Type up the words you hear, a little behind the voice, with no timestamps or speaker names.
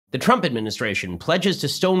The Trump administration pledges to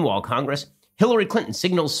stonewall Congress. Hillary Clinton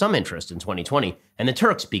signals some interest in 2020, and the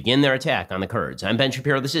Turks begin their attack on the Kurds. I'm Ben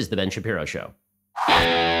Shapiro. This is The Ben Shapiro Show.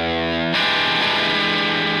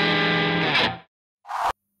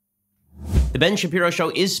 The Ben Shapiro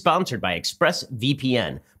Show is sponsored by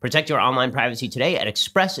ExpressVPN. Protect your online privacy today at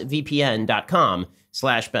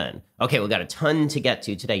expressvpn.com/Ben. Okay, we've got a ton to get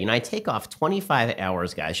to today. I take off 25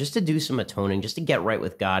 hours, guys, just to do some atoning, just to get right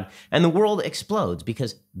with God, and the world explodes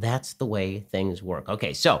because that's the way things work.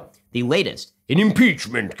 Okay, so the latest in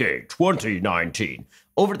Impeachment-gate 2019.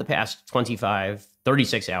 Over the past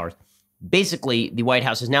 36 hours, basically, the White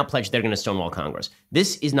House has now pledged they're going to stonewall Congress.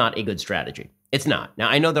 This is not a good strategy. It's not. Now,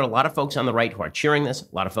 I know there are a lot of folks on the right who are cheering this,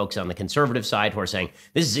 a lot of folks on the conservative side who are saying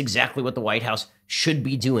this is exactly what the White House should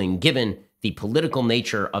be doing, given the political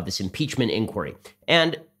nature of this impeachment inquiry.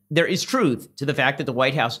 And there is truth to the fact that the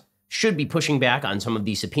White House should be pushing back on some of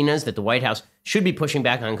these subpoenas, that the White House should be pushing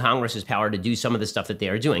back on Congress's power to do some of the stuff that they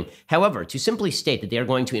are doing. However, to simply state that they are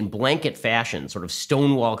going to, in blanket fashion, sort of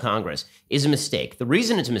stonewall Congress is a mistake. The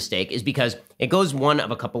reason it's a mistake is because it goes one of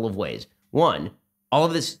a couple of ways. One, all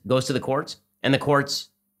of this goes to the courts, and the courts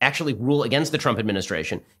actually rule against the Trump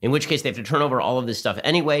administration, in which case they have to turn over all of this stuff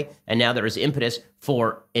anyway, and now there is impetus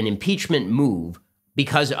for an impeachment move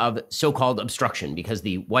because of so-called obstruction, because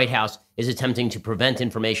the White House is attempting to prevent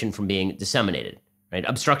information from being disseminated. Right?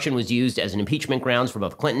 Obstruction was used as an impeachment grounds for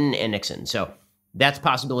both Clinton and Nixon. So that's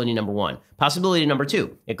possibility number one. Possibility number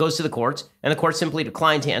two, it goes to the courts, and the courts simply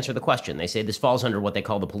decline to answer the question. They say this falls under what they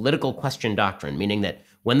call the political question doctrine, meaning that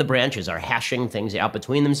when the branches are hashing things out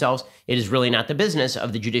between themselves, it is really not the business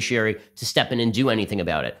of the judiciary to step in and do anything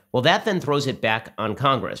about it. Well, that then throws it back on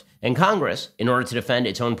Congress. And Congress, in order to defend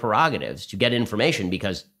its own prerogatives, to get information,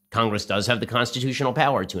 because Congress does have the constitutional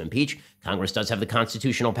power to impeach. Congress does have the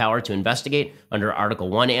constitutional power to investigate under Article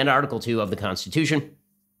 1 and Article 2 of the Constitution.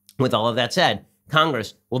 With all of that said,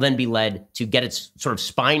 Congress will then be led to get its sort of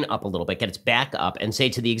spine up a little bit, get its back up, and say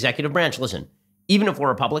to the executive branch, listen, even if we're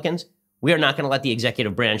Republicans, we are not going to let the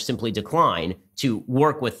executive branch simply decline to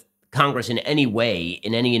work with Congress in any way,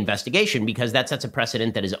 in any investigation, because that sets a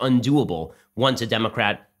precedent that is undoable once a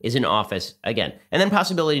Democrat is in office again. And then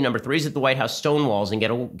possibility number three is that the White House stonewalls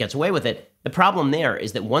and gets away with it. The problem there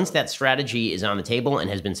is that once that strategy is on the table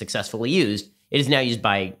and has been successfully used, it is now used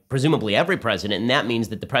by presumably every president, and that means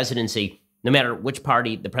that the presidency, no matter which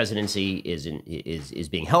party the presidency is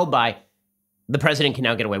being held by, the president can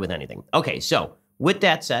now get away with anything. Okay, so with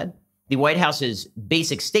that said, the White House's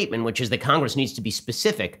basic statement, which is that Congress needs to be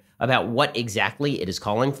specific about what exactly it is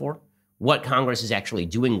calling for, what Congress is actually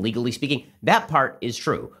doing legally speaking, that part is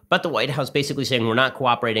true. But the White House basically saying we're not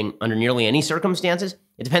cooperating under nearly any circumstances.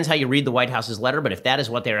 It depends how you read the White House's letter, but if that is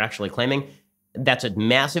what they're actually claiming, that's a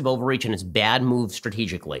massive overreach and it's a bad move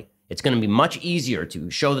strategically. It's going to be much easier to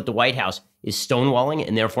show that the White House is stonewalling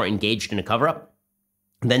and therefore engaged in a cover-up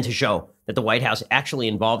than to show that the White House actually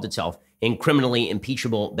involved itself in criminally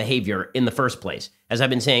impeachable behavior in the first place. As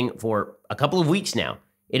I've been saying for a couple of weeks now,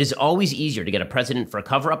 it is always easier to get a president for a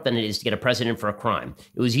cover-up than it is to get a president for a crime.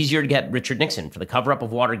 It was easier to get Richard Nixon for the cover-up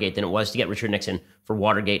of Watergate than it was to get Richard Nixon for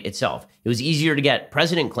Watergate itself. It was easier to get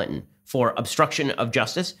President Clinton for obstruction of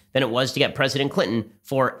justice than it was to get President Clinton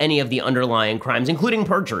for any of the underlying crimes, including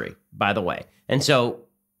perjury, by the way. And so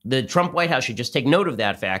the Trump White House should just take note of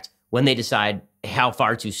that fact when they decide how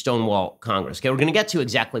far to stonewall Congress. Okay, we're going to get to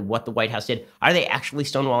exactly what the White House did. Are they actually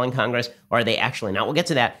stonewalling Congress, or are they actually not? We'll get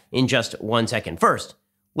to that in just 1 second. First,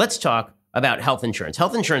 let's talk about health insurance.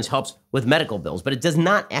 Health insurance helps with medical bills, but it does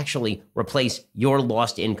not actually replace your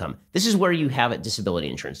lost income. This is where you have disability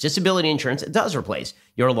insurance. Disability insurance does replace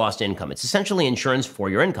your lost income. It's essentially insurance for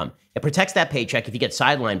your income. It protects that paycheck if you get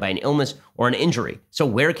sidelined by an illness or an injury. So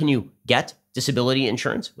where can you get disability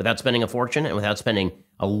insurance without spending a fortune and without spending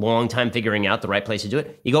a long time figuring out the right place to do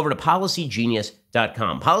it? You go over to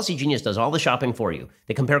PolicyGenius.com. PolicyGenius does all the shopping for you.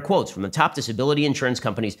 They compare quotes from the top disability insurance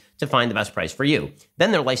companies to find the best price for you.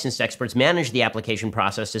 Then their licensed experts manage the application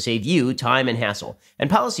process to save you time and hassle. And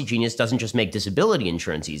PolicyGenius doesn't just make disability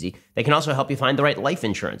insurance easy. They can also help you find the right life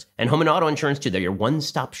insurance and home and auto insurance too. They're your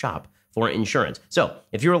one-stop shop for insurance. So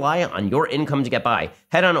if you rely on your income to get by,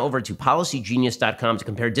 head on over to PolicyGenius.com to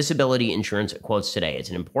compare disability insurance quotes today. It's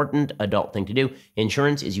an important adult thing to do.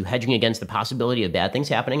 Insurance is you hedging against the possibility of bad things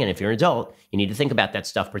happening. And if you're an adult, you need to think about that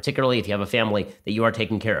stuff, particularly if you have a family that you are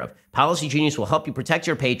taking care of. Policy Genius will help you protect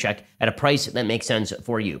your paycheck at a price that makes sense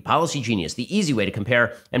for you. Policy Genius, the easy way to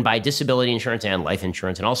compare and buy disability insurance and life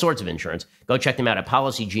insurance and all sorts of insurance. Go check them out at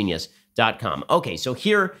PolicyGenius.com. Okay, so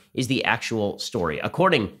here is the actual story.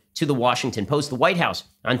 According to the Washington Post, the White House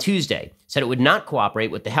on Tuesday said it would not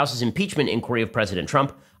cooperate with the House's impeachment inquiry of President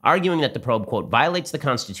Trump arguing that the probe, quote, violates the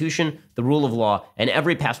Constitution, the rule of law, and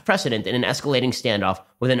every past precedent in an escalating standoff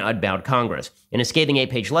with an unbound Congress. In a scathing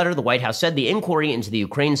 8-page letter, the White House said the inquiry into the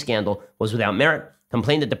Ukraine scandal was without merit,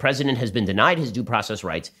 complained that the president has been denied his due process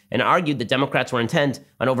rights, and argued that Democrats were intent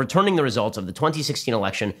on overturning the results of the 2016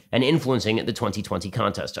 election and influencing the 2020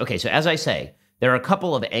 contest. Okay, so as I say, there are a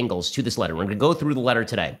couple of angles to this letter. We're going to go through the letter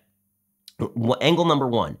today. Angle number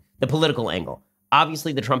one, the political angle.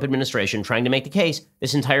 Obviously, the Trump administration trying to make the case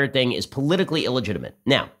this entire thing is politically illegitimate.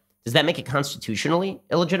 Now, does that make it constitutionally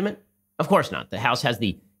illegitimate? Of course not. The House has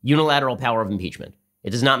the unilateral power of impeachment. It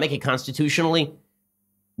does not make it constitutionally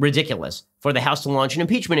ridiculous for the House to launch an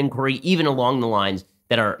impeachment inquiry, even along the lines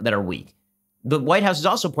that are weak. The White House is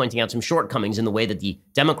also pointing out some shortcomings in the way that the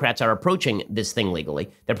Democrats are approaching this thing legally.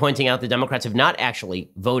 They're pointing out the Democrats have not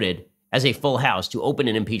actually voted as a full House to open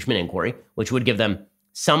an impeachment inquiry, which would give them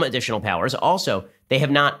some additional powers. Also, they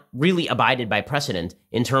have not really abided by precedent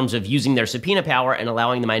in terms of using their subpoena power and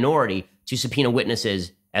allowing the minority to subpoena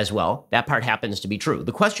witnesses as well. That part happens to be true.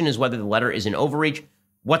 The question is whether the letter is an overreach,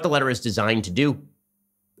 what the letter is designed to do,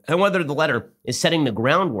 and whether the letter is setting the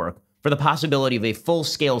groundwork for the possibility of a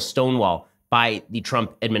full-scale stonewall by the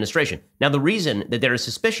Trump administration. Now, the reason that there is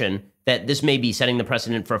suspicion that this may be setting the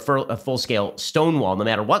precedent for a full-scale stonewall, no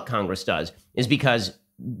matter what Congress does, is because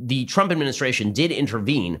the Trump administration did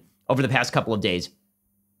intervene over the past couple of days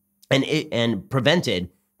and prevented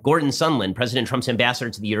Gordon Sondland, President Trump's ambassador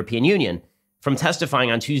to the European Union, from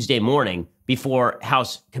testifying on Tuesday morning before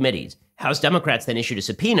House committees. House Democrats then issued a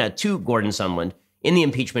subpoena to Gordon Sondland in the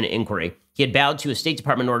impeachment inquiry. He had bowed to a State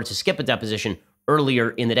Department order to skip a deposition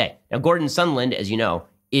earlier in the day. Now, Gordon Sondland, as you know,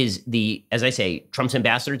 is as I say, Trump's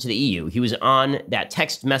ambassador to the EU. He was on that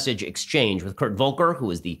text message exchange with Kurt Volker, who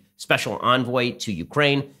is the special envoy to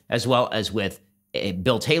Ukraine, as well as with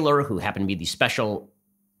Bill Taylor, who happened to be the special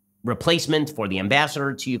replacement for the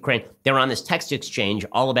ambassador to Ukraine. They were on this text exchange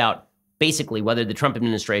all about basically whether the Trump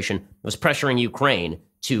administration was pressuring Ukraine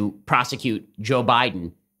to prosecute Joe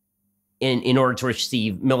Biden in order to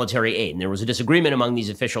receive military aid. And there was a disagreement among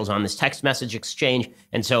these officials on this text message exchange.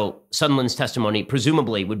 And so Sondland's testimony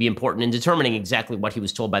presumably would be important in determining exactly what he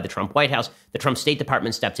was told by the Trump White House. The Trump State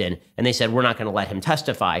Department stepped in and they said, we're not going to let him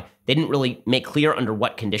testify. They didn't really make clear under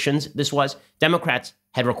what conditions this was. Democrats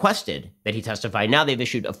had requested that he testify. Now they've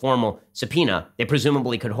issued a formal subpoena. They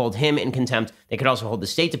presumably could hold him in contempt. They could also hold the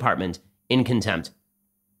State Department in contempt.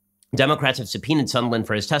 Democrats have subpoenaed Sondland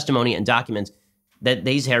for his testimony and documents that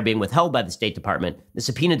these are being withheld by the State Department. The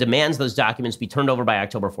subpoena demands those documents be turned over by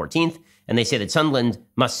October 14th, and they say that Sondland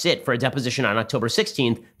must sit for a deposition on October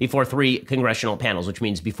 16th before 3 congressional panels, which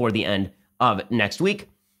means before the end of next week.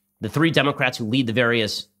 The 3 Democrats who lead the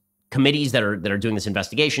various committees that are doing this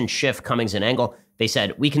investigation, Schiff, Cummings, and Engel, they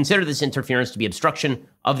said, we consider this interference to be obstruction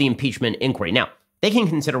of the impeachment inquiry. Now, they can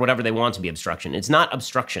consider whatever they want to be obstruction. It's not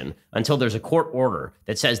obstruction until there's a court order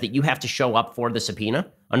that says that you have to show up for the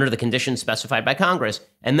subpoena under the conditions specified by Congress,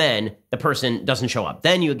 and then the person doesn't show up.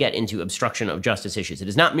 Then you get into obstruction of justice issues. It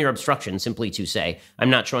is not mere obstruction simply to say,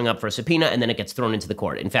 I'm not showing up for a subpoena, and then it gets thrown into the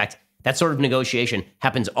court. In fact, that sort of negotiation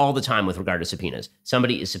happens all the time with regard to subpoenas.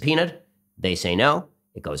 Somebody is subpoenaed, they say no,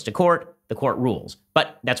 it goes to court, the court rules.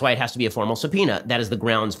 But that's why it has to be a formal subpoena. That is the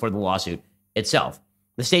grounds for the lawsuit itself.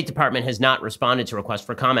 The State Department has not responded to requests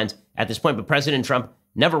for comment at this point, but President Trump,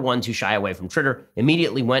 never one to shy away from Twitter,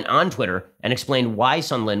 immediately went on Twitter and explained why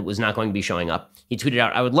Sondland was not going to be showing up. He tweeted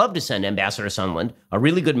out, I would love to send Ambassador Sondland, a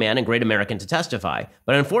really good man and great American, to testify,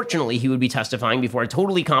 but unfortunately he would be testifying before a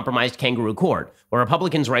totally compromised kangaroo court, where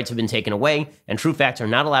Republicans' rights have been taken away and true facts are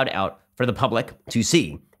not allowed out for the public to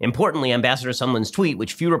see. Importantly, Ambassador Sondland's tweet,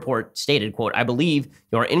 which few report, stated, quote, I believe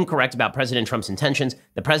you are incorrect about President Trump's intentions.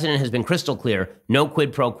 The president has been crystal clear, no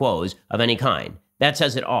quid pro quos of any kind. That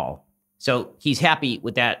says it all. So he's happy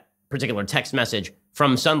with that particular text message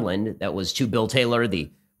from Sondland that was to Bill Taylor, the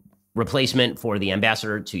replacement for the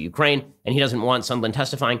ambassador to Ukraine, and he doesn't want Sondland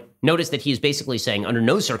testifying. Notice that he's basically saying, under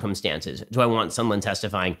no circumstances do I want Sondland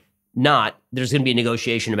testifying. Not, there's going to be a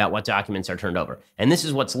negotiation about what documents are turned over. And this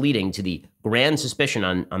is what's leading to the grand suspicion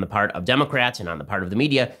on the part of Democrats and on the part of the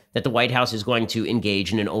media that the White House is going to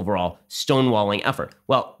engage in an overall stonewalling effort.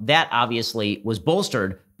 Well, that obviously was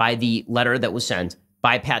bolstered by the letter that was sent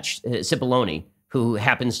by Pat Cipollone, who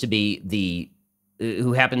happens to be the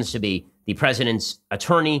president's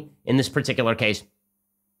attorney in this particular case.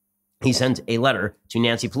 He sent a letter to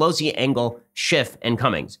Nancy Pelosi, Engel, Schiff, and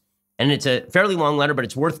Cummings. And it's a fairly long letter, but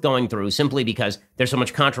it's worth going through simply because there's so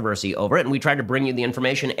much controversy over it. And we try to bring you the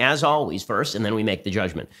information as always first, and then we make the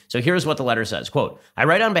judgment. So here's what the letter says. Quote, I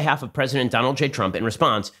write on behalf of President Donald J. Trump in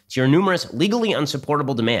response to your numerous legally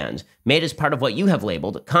unsupportable demands made as part of what you have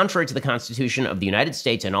labeled, contrary to the Constitution of the United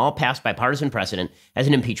States and all past bipartisan precedent, as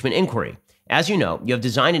an impeachment inquiry. As you know, you have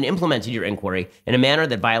designed and implemented your inquiry in a manner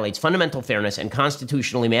that violates fundamental fairness and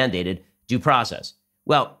constitutionally mandated due process.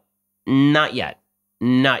 Well, not yet.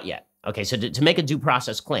 Not yet. Okay, so to make a due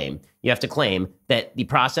process claim, you have to claim that the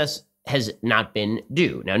process has not been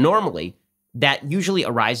due. Now, normally, that usually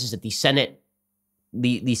arises at the Senate,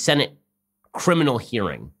 the Senate criminal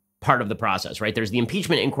hearing part of the process, right? There's the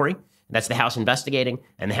impeachment inquiry. That's the House investigating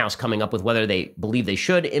and the House coming up with whether they believe they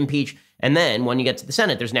should impeach. And then when you get to the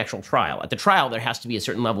Senate, there's an actual trial. At the trial, there has to be a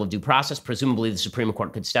certain level of due process. Presumably, the Supreme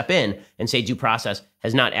Court could step in and say due process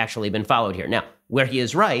has not actually been followed here. Now, where he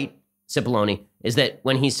is right, Cipollone, is that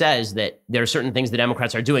when he says that there are certain things the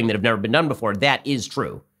Democrats are doing that have never been done before, that is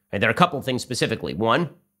true. Right? There are a couple of things specifically. One,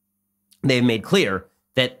 they've made clear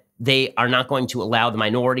that they are not going to allow the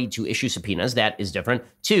minority to issue subpoenas. That is different.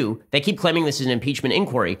 Two, they keep claiming this is an impeachment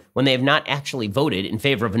inquiry when they have not actually voted in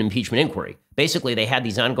favor of an impeachment inquiry. Basically, they had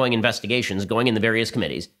these ongoing investigations going in the various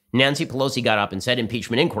committees. Nancy Pelosi got up and said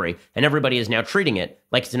impeachment inquiry, and everybody is now treating it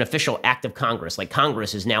like it's an official act of Congress, like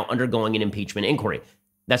Congress is now undergoing an impeachment inquiry.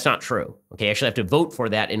 That's not true. Okay, you actually have to vote for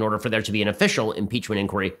that in order for there to be an official impeachment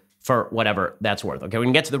inquiry for whatever that's worth. Okay, we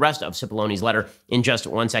can get to the rest of Cipollone's letter in just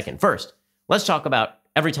 1 second. First, let's talk about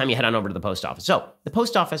every time you head on over to the post office. So the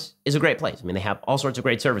post office is a great place. I mean, they have all sorts of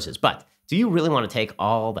great services, but do you really want to take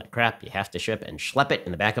all that crap you have to ship and schlep it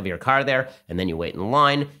in the back of your car there, and then you wait in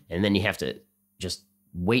line, and then you have to just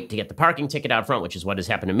wait to get the parking ticket out front, which is what has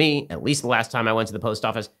happened to me, at least the last time I went to the post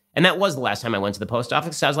office. And that was the last time I went to the post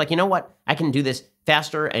office. So I was like, you know what? I can do this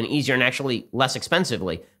faster and easier and actually less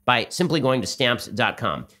expensively by simply going to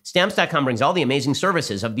stamps.com. Stamps.com brings all the amazing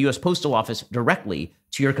services of the U.S. Postal Office directly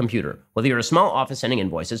to your computer. Whether you're a small office sending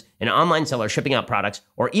invoices, an online seller shipping out products,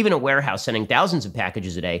 or even a warehouse sending thousands of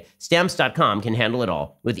packages a day, Stamps.com can handle it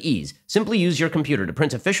all with ease. Simply use your computer to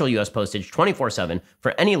print official U.S. postage 24/7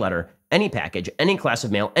 for any letter, any package, any class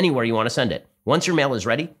of mail, anywhere you want to send it. Once your mail is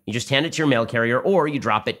ready, you just hand it to your mail carrier or you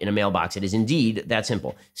drop it in a mailbox. It is indeed that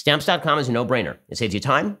simple. Stamps.com is a no-brainer. It saves you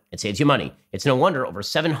time. It saves you money. It's no wonder over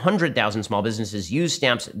 700,000 small businesses use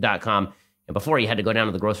Stamps.com. And before you had to go down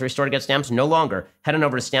to the grocery store to get stamps, no longer. Head on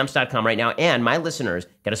over to Stamps.com right now, and my listeners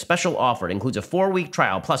get a special offer. It includes a 4-week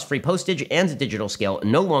trial plus free postage and a digital scale,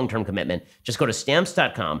 no long-term commitment. Just go to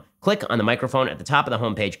Stamps.com, click on the microphone at the top of the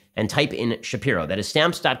homepage, and type in Shapiro. That is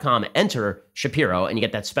Stamps.com, enter Shapiro, and you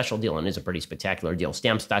get that special deal, and it is a pretty spectacular deal.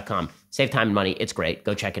 Stamps.com, save time and money. It's great.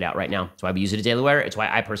 Go check it out right now. It's why we use it at Daily Wire. It's why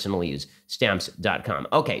I personally use Stamps.com.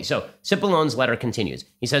 Okay, so Cipollone's letter continues.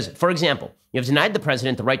 He says, for example, you have denied the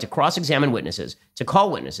president the right to cross-examine witnesses, to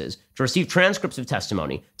call witnesses, to receive transcripts of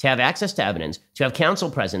testimony, to have access to evidence, to have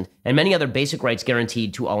counsel present, and many other basic rights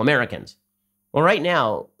guaranteed to all Americans. Well, right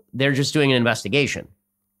now, they're just doing an investigation.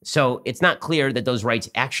 So it's not clear that those rights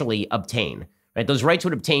actually obtain, right? Those rights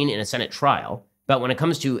would obtain in a Senate trial. But when it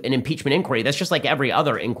comes to an impeachment inquiry, that's just like every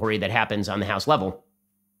other inquiry that happens on the House level.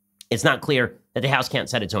 It's not clear that the House can't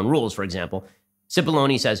set its own rules, for example.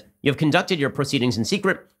 Cipollone says, you have conducted your proceedings in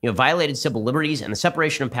secret, you have violated civil liberties and the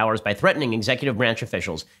separation of powers by threatening executive branch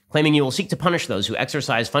officials, claiming you will seek to punish those who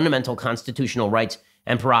exercise fundamental constitutional rights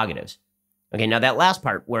and prerogatives. Okay, now that last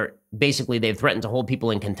part where basically they've threatened to hold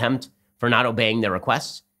people in contempt for not obeying their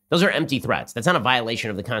requests, those are empty threats. That's not a violation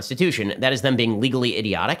of the Constitution. That is them being legally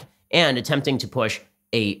idiotic and attempting to push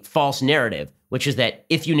a false narrative, which is that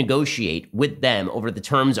if you negotiate with them over the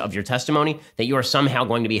terms of your testimony, that you are somehow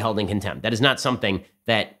going to be held in contempt. That is not something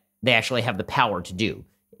that they actually have the power to do.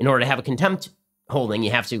 In order to have a contempt holding,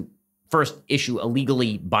 you have to first issue a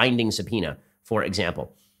legally binding subpoena, for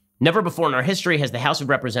example. Never before in our history has the House of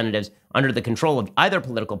Representatives, under the control of either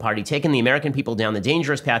political party, taken the American people down the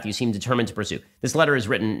dangerous path you seem determined to pursue. This letter is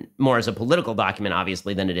written more as a political document,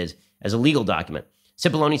 obviously, than it is as a legal document.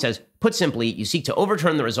 Cipollone says, put simply, you seek to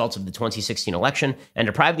overturn the results of the 2016 election and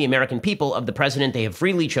deprive the American people of the president they have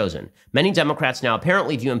freely chosen. Many Democrats now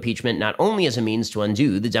apparently view impeachment not only as a means to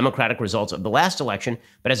undo the democratic results of the last election,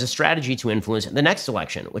 but as a strategy to influence the next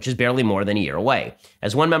election, which is barely more than a year away.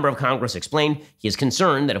 As one member of Congress explained, he is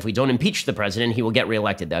concerned that if we don't impeach the president, he will get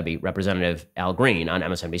reelected. That would be Representative Al Green on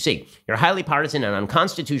MSNBC. Your highly partisan and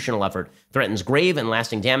unconstitutional effort threatens grave and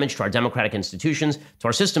lasting damage to our democratic institutions, to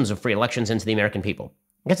our systems of free elections, and to the American people.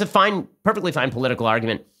 It's a fine, perfectly fine political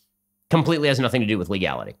argument, completely has nothing to do with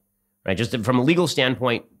legality. right? Just from a legal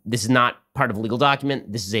standpoint, this is not part of a legal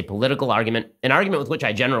document. This is a political argument, an argument with which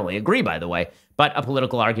I generally agree, by the way, but a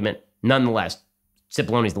political argument nonetheless.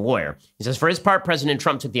 Cipolloni's the lawyer. He says, for his part, President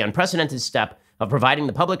Trump took the unprecedented step of providing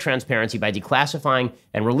the public transparency by declassifying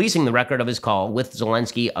and releasing the record of his call with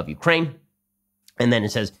Zelensky of Ukraine. And then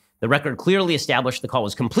it says, the record clearly established the call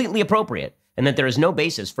was completely appropriate and that there is no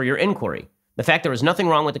basis for your inquiry. The fact there was nothing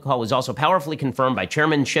wrong with the call was also powerfully confirmed by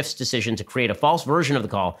Chairman Schiff's decision to create a false version of the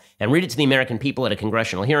call and read it to the American people at a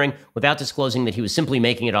congressional hearing without disclosing that he was simply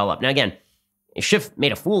making it all up. Now, again, Schiff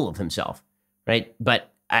made a fool of himself, right?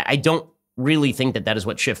 But I don't really think that is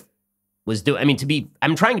what Schiff was doing. I mean,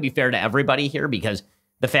 I'm trying to be fair to everybody here, because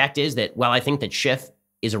the fact is that while I think that Schiff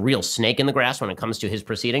is a real snake in the grass when it comes to his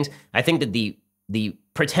proceedings, I think that the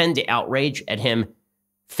pretend outrage at him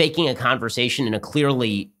faking a conversation in a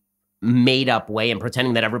clearly made up way and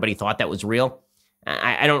pretending that everybody thought that was real,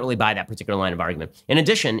 I don't really buy that particular line of argument. In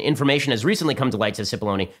addition, information has recently come to light, says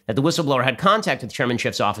Cipollone, that the whistleblower had contact with Chairman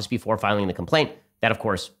Schiff's office before filing the complaint. That, of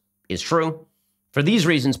course, is true. For these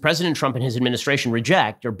reasons, President Trump and his administration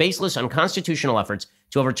reject your baseless, unconstitutional efforts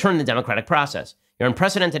to overturn the democratic process. Your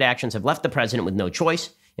unprecedented actions have left the president with no choice.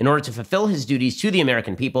 In order to fulfill his duties to the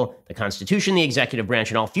American people, the Constitution, the executive branch,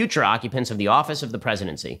 and all future occupants of the office of the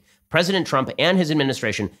presidency, President Trump and his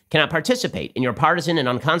administration cannot participate in your partisan and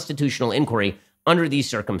unconstitutional inquiry under these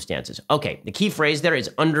circumstances. Okay, the key phrase there is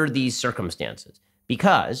under these circumstances,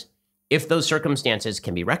 because if those circumstances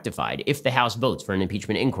can be rectified, if the House votes for an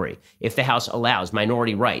impeachment inquiry, if the House allows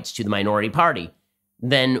minority rights to the minority party,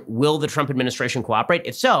 then will the Trump administration cooperate?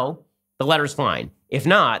 If so, the letter's fine. If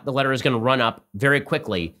not, the letter is going to run up very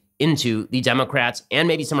quickly into the Democrats and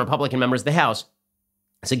maybe some Republican members of the House,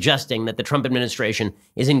 suggesting that the Trump administration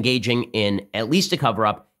is engaging in at least a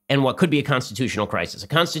cover-up and what could be a constitutional crisis. A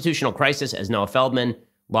constitutional crisis, as Noah Feldman,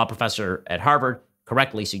 law professor at Harvard,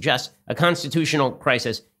 correctly suggests, a constitutional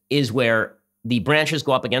crisis is where the branches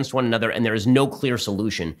go up against one another and there is no clear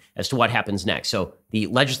solution as to what happens next. So the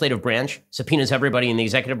legislative branch subpoenas everybody in the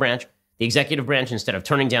executive branch. The executive branch, instead of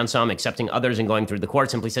turning down some, accepting others, and going through the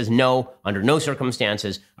court, simply says, no, under no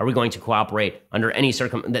circumstances are we going to cooperate under any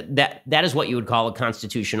that is what you would call a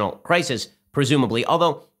constitutional crisis, presumably.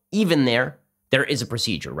 Although even there is a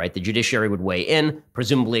procedure, right? The judiciary would weigh in.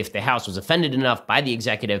 Presumably, if the House was offended enough by the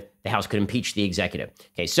executive, the House could impeach the executive.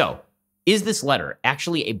 Okay, so is this letter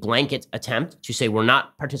actually a blanket attempt to say we're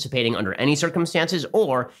not participating under any circumstances,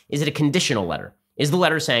 or is it a conditional letter? Is the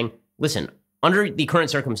letter saying, listen, under the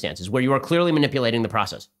current circumstances where you are clearly manipulating the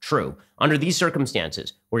process, true. Under these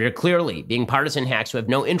circumstances where you're clearly being partisan hacks who have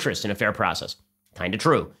no interest in a fair process, kind of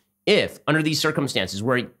true. If under these circumstances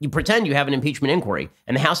where you pretend you have an impeachment inquiry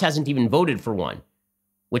and the House hasn't even voted for one,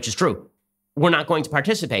 which is true, we're not going to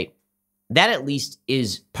participate, that at least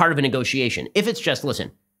is part of a negotiation. If it's just,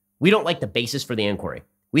 listen, we don't like the basis for the inquiry.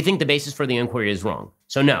 We think the basis for the inquiry is wrong.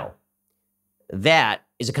 So no, that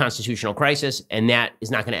is a constitutional crisis, and that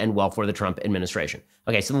is not going to end well for the Trump administration.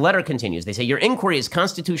 Okay, so the letter continues. They say, your inquiry is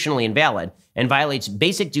constitutionally invalid and violates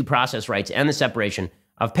basic due process rights and the separation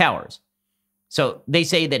of powers. So they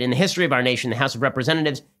say that in the history of our nation, the House of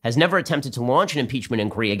Representatives has never attempted to launch an impeachment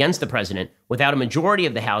inquiry against the president without a majority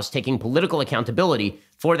of the House taking political accountability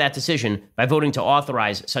for that decision by voting to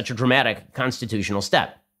authorize such a dramatic constitutional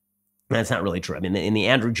step. That's not really true. I mean, in the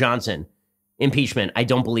Andrew Johnson impeachment, I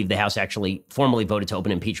don't believe the House actually formally voted to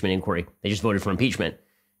open an impeachment inquiry. They just voted for impeachment.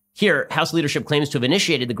 Here, House leadership claims to have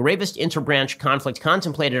initiated the gravest interbranch conflict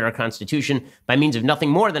contemplated in our Constitution by means of nothing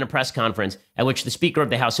more than a press conference at which the Speaker of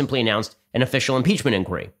the House simply announced an official impeachment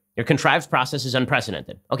inquiry. Your contrived process is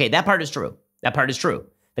unprecedented. Okay, that part is true. That part is true.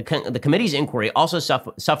 The committee's inquiry also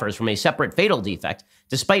suffers from a separate fatal defect.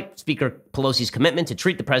 Despite Speaker Pelosi's commitment to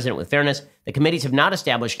treat the president with fairness, the committees have not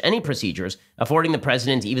established any procedures affording the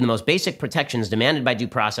president even the most basic protections demanded by due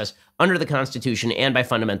process under the Constitution and by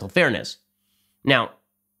fundamental fairness. Now,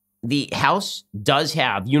 the House does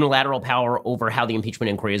have unilateral power over how the impeachment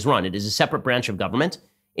inquiry is run. It is a separate branch of government.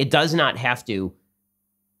 It does not have to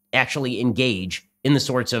actually engage in the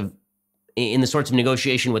sorts of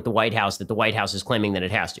negotiation with the White House that the White House is claiming that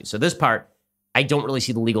it has to. So this part, I don't really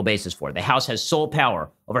see the legal basis for. The House has sole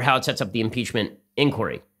power over how it sets up the impeachment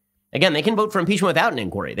inquiry. Again, they can vote for impeachment without an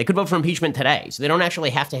inquiry. They could vote for impeachment today. So they don't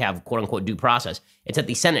actually have to have, quote unquote, due process. It's at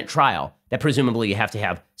the Senate trial that presumably you have to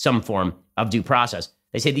have some form of due process.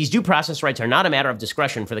 They say these due process rights are not a matter of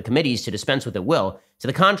discretion for the committees to dispense with at will. To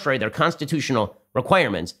the contrary, they're constitutional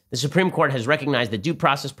requirements. The Supreme Court has recognized that due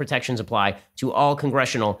process protections apply to all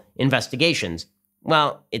congressional investigations.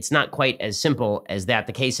 Well, it's not quite as simple as that.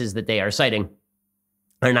 The cases that they are citing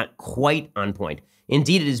are not quite on point.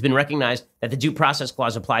 Indeed, it has been recognized that the due process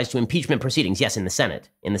clause applies to impeachment proceedings. Yes, in the Senate.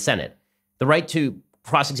 In the Senate. The right to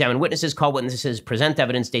cross-examine witnesses, call witnesses, present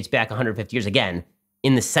evidence dates back 150 years. Again,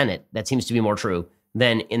 in the Senate, that seems to be more true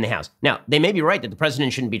than in the House. Now, they may be right that the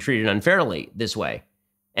president shouldn't be treated unfairly this way.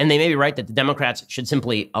 And they may be right that the Democrats should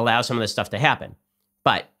simply allow some of this stuff to happen.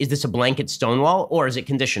 But is this a blanket stonewall or is it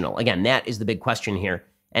conditional? Again, that is the big question here.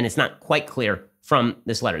 And it's not quite clear from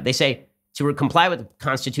this letter. They say, to comply with the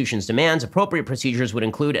Constitution's demands, appropriate procedures would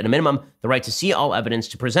include, at a minimum, the right to see all evidence,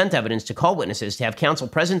 to present evidence, to call witnesses, to have counsel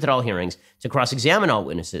present at all hearings, to cross-examine all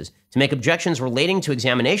witnesses, to make objections relating to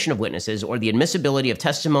examination of witnesses or the admissibility of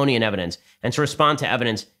testimony and evidence, and to respond to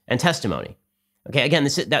evidence and testimony. Okay, again,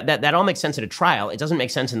 that all makes sense at a trial. It doesn't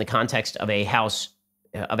make sense in the context of a House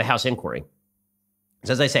inquiry.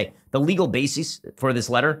 So as I say, the legal basis for this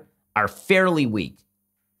letter are fairly weak.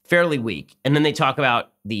 And then they talk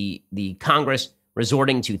about the Congress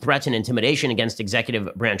resorting to threats and intimidation against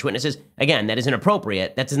executive branch witnesses. Again, that is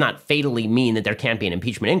inappropriate. That does not fatally mean that there can't be an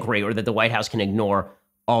impeachment inquiry or that the White House can ignore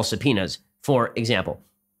all subpoenas, for example.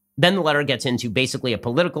 Then the letter gets into basically a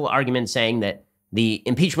political argument saying that the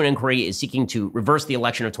impeachment inquiry is seeking to reverse the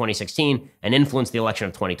election of 2016 and influence the election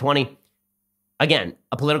of 2020. Again,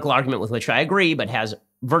 a political argument with which I agree, but has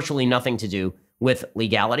virtually nothing to do with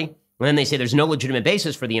legality. And then they say there's no legitimate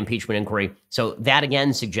basis for the impeachment inquiry. So that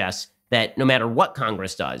again suggests that no matter what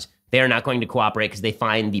Congress does, they are not going to cooperate because they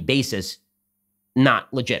find the basis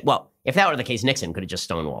not legit. Well, if that were the case, Nixon could have just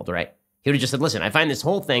stonewalled, right? He would have just said, listen, I find this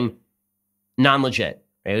whole thing non-legit.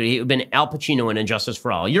 Right? He would have been Al Pacino in Injustice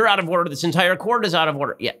for All. You're out of order. This entire court is out of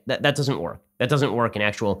order. Yeah, that doesn't work. That doesn't work in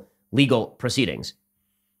actual legal proceedings.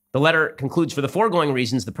 The letter concludes, for the foregoing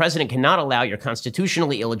reasons, the president cannot allow your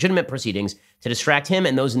constitutionally illegitimate proceedings to distract him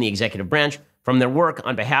and those in the executive branch from their work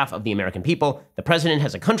on behalf of the American people. The president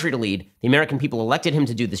has a country to lead. The American people elected him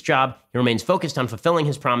to do this job. He remains focused on fulfilling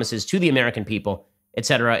his promises to the American people, et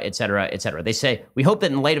cetera, et cetera, et cetera. They say, we hope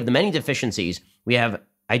that in light of the many deficiencies we have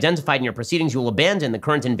identified in your proceedings, you will abandon the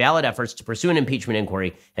current invalid efforts to pursue an impeachment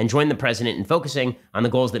inquiry and join the president in focusing on the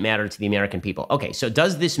goals that matter to the American people. Okay, so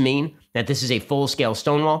does this mean that this is a full-scale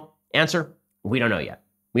Stonewall? Answer, we don't know yet.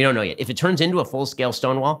 We don't know yet. If it turns into a full-scale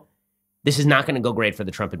Stonewall, this is not going to go great for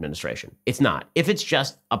the Trump administration. It's not. If it's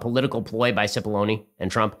just a political ploy by Cipollone and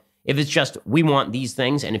Trump, if it's just, we want these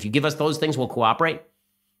things, and if you give us those things, we'll cooperate,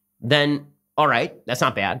 then all right, that's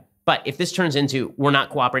not bad. But if this turns into, we're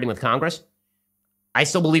not cooperating with Congress, I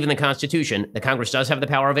still believe in the Constitution. The Congress does have the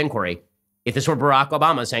power of inquiry. If this were Barack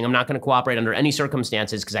Obama saying, I'm not going to cooperate under any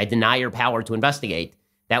circumstances because I deny your power to investigate,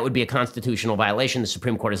 that would be a constitutional violation. The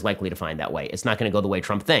Supreme Court is likely to find that way. It's not going to go the way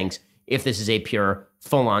Trump thinks if this is a pure,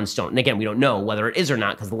 full-on stone. And again, we don't know whether it is or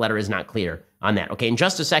not because the letter is not clear on that. Okay, in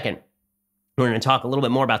just a second, we're going to talk a little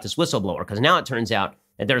bit more about this whistleblower because now it turns out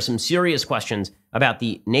that there are some serious questions about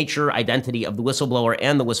the nature, identity of the whistleblower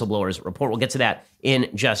and the whistleblower's report. We'll get to that in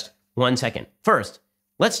just 1 second. First,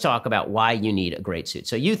 let's talk about why you need a great suit.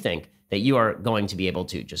 So you think that you are going to be able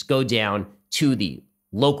to just go down to the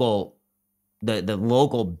local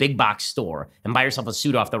big box store and buy yourself a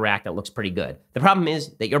suit off the rack that looks pretty good. The problem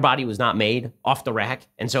is that your body was not made off the rack,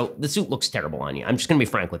 and so the suit looks terrible on you. I'm just going to be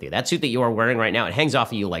frank with you. That suit that you are wearing right now, it hangs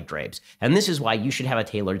off of you like drapes. And this is why you should have a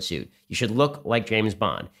tailored suit. You should look like James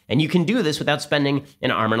Bond. And you can do this without spending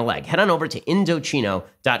an arm and a leg. Head on over to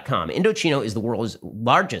Indochino.com. Indochino is the world's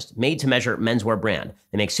largest made-to-measure menswear brand.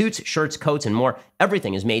 They make suits, shirts, coats, and more.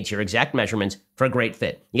 Everything is made to your exact measurements for a great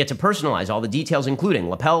fit. You get to personalize all the details, including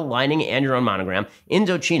lapel, lining, and your own monogram.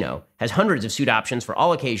 Indochino has hundreds of suit options for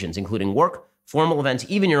all occasions, including work, formal events,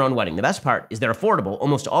 even your own wedding. The best part is they're affordable.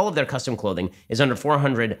 Almost all of their custom clothing is under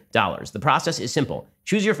 $400. The process is simple.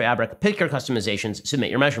 Choose your fabric, pick your customizations, submit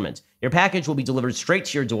your measurements. Your package will be delivered straight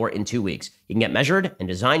to your door in 2 weeks. You can get measured and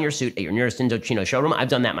design your suit at your nearest Indochino showroom. I've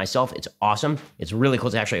done that myself. It's awesome. It's really cool.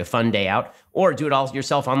 It's actually a fun day out. Or do it all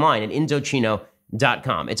yourself online at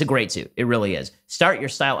Indochino.com. It's a great suit. It really is. Start your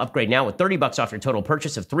style upgrade now with $30 off your total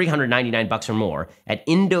purchase of $399 or more at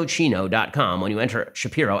Indochino.com when you enter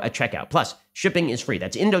Shapiro at checkout. Plus, shipping is free.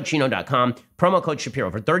 That's Indochino.com. Promo code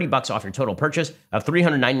Shapiro for $30 off your total purchase of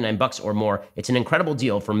 $399 or more. It's an incredible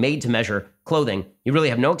deal for made-to-measure clothing. You really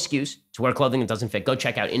have no excuse to wear clothing that doesn't fit. Go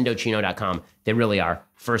check out Indochino.com. They really are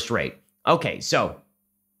first rate. Okay, so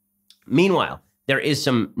meanwhile, there is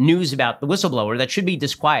some news about the whistleblower that should be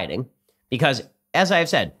disquieting because, as I have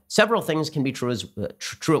said, several things can be true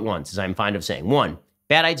at once, as I'm fond of saying. One,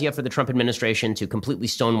 bad idea for the Trump administration to completely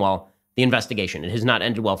stonewall the investigation. It has not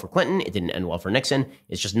ended well for Clinton. It didn't end well for Nixon.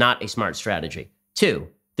 It's just not a smart strategy. Two,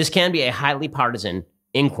 this can be a highly partisan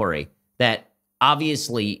inquiry that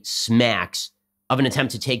obviously smacks of an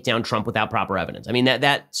attempt to take down Trump without proper evidence. I mean,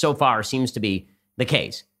 that so far seems to be the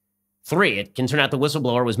case. 3, it can turn out the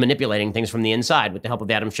whistleblower was manipulating things from the inside with the help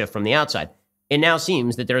of Adam Schiff from the outside. It now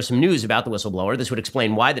seems that there is some news about the whistleblower. This would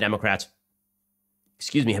explain why the Democrats,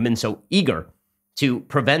 have been so eager to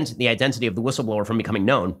prevent the identity of the whistleblower from becoming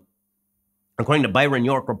known. According to Byron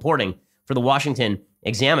York reporting for the Washington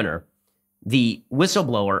Examiner, the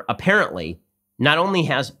whistleblower apparently not only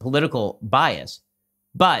has political bias,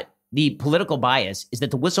 but the political bias is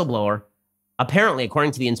that the whistleblower, apparently,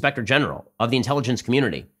 according to the Inspector General of the intelligence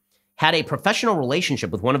community, had a professional relationship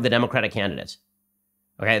with one of the Democratic candidates.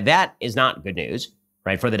 Okay, that is not good news,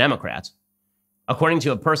 right, for the Democrats. According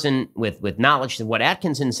to a person with knowledge, what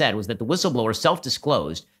Atkinson said was that the whistleblower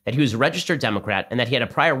self-disclosed that he was a registered Democrat and that he had a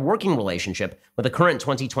prior working relationship with the current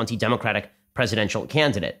 2020 Democratic presidential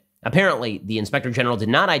candidate. Apparently, the Inspector General did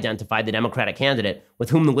not identify the Democratic candidate with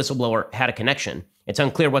whom the whistleblower had a connection. It's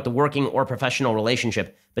unclear what the working or professional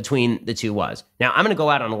relationship between the two was. Now, I'm going to go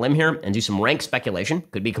out on a limb here and do some rank speculation.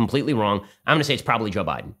 Could be completely wrong. I'm going to say it's probably Joe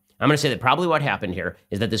Biden. I'm going to say that probably what happened here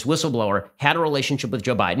is that this whistleblower had a relationship with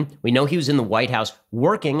Joe Biden. We know he was in the White House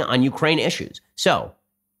working on Ukraine issues. So,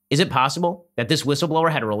 is it possible that this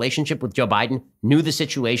whistleblower had a relationship with Joe Biden, knew the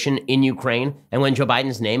situation in Ukraine, and when Joe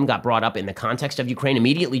Biden's name got brought up in the context of Ukraine,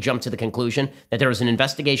 immediately jumped to the conclusion that there was an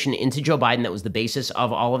investigation into Joe Biden that was the basis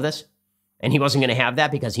of all of this? And he wasn't going to have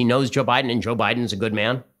that because he knows Joe Biden and Joe Biden's a good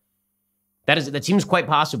man? That seems quite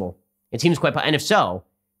possible. It seems quite, and if so,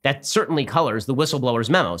 that certainly colors the whistleblower's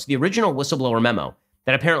memo. So the original whistleblower memo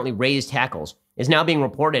that apparently raised hackles is now being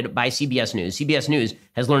reported by CBS News. CBS News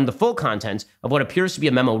has learned the full contents of what appears to be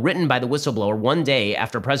a memo written by the whistleblower one day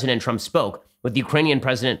after President Trump spoke with the Ukrainian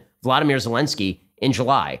President Vladimir Zelensky in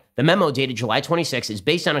July. The memo, dated July 26, is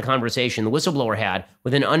based on a conversation the whistleblower had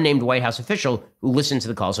with an unnamed White House official who listened to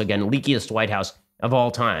the call. So again, leakiest White House of all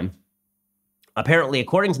time. Apparently,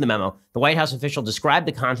 according to the memo, the White House official described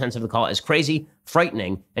the contents of the call as crazy,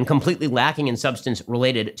 frightening, and completely lacking in substance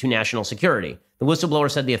related to national security. The whistleblower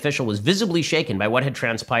said the official was visibly shaken by what had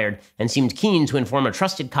transpired and seemed keen to inform a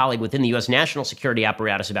trusted colleague within the U.S. national security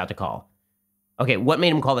apparatus about the call. Okay, what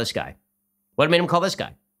made him call this guy?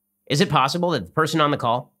 Is it possible that the person on the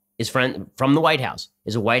call is from the White House,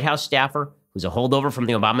 is a White House staffer who's a holdover from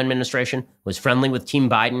the Obama administration, was friendly with Team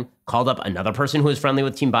Biden, called up another person who was friendly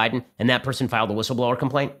with Team Biden, and that person filed a whistleblower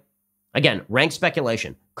complaint? Again, rank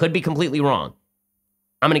speculation. Could be completely wrong.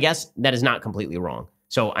 I'm going to guess that is not completely wrong.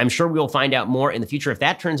 So I'm sure we'll find out more in the future. If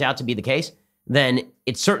that turns out to be the case, then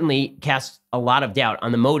it certainly casts a lot of doubt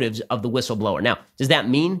on the motives of the whistleblower. Now, does that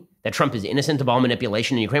mean that Trump is innocent of all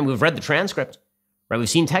manipulation in Ukraine? We've read the transcript. Right, we've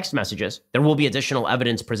seen text messages. There will be additional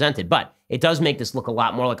evidence presented, but it does make this look a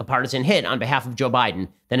lot more like a partisan hit on behalf of Joe Biden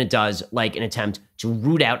than it does like an attempt to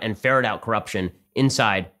root out and ferret out corruption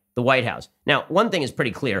inside the White House. Now, one thing is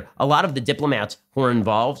pretty clear. A lot of the diplomats who are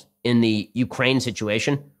involved in the Ukraine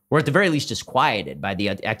situation were at the very least disquieted by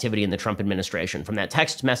the activity in the Trump administration. From that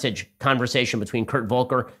text message conversation between Kurt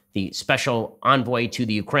Volker, the special envoy to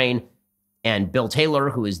the Ukraine, and Bill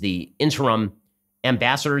Taylor, who is the interim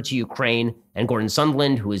ambassador to Ukraine, and Gordon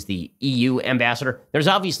Sondland, who is the EU ambassador. There's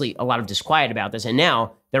obviously a lot of disquiet about this. And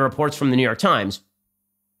now there are reports from the New York Times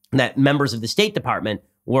that members of the State Department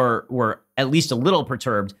were at least a little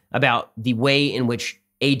perturbed about the way in which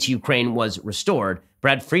aid to Ukraine was restored.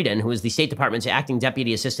 Brad Frieden, who is the State Department's acting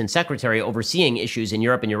deputy assistant secretary overseeing issues in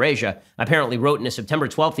Europe and Eurasia, apparently wrote in a September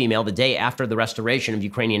 12th email the day after the restoration of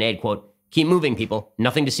Ukrainian aid, quote, "Keep moving, people.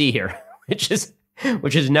 Nothing to see here," which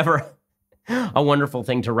is never a wonderful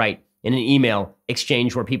thing to write in an email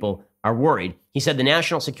exchange where people are worried. He said the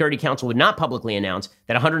National Security Council would not publicly announce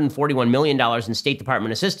that $141 million in State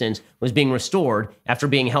Department assistance was being restored after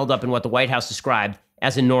being held up in what the White House described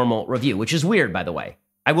as a normal review, which is weird, by the way.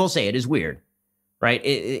 I will say it is weird, right?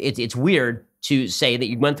 It's weird to say that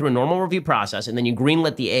you went through a normal review process and then you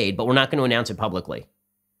greenlit the aid, but we're not going to announce it publicly.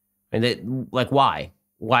 And why?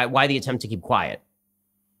 Why the attempt to keep quiet?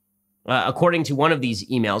 According to one of these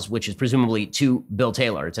emails, which is presumably to Bill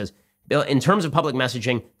Taylor, it says, in terms of public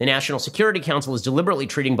messaging, the National Security Council is deliberately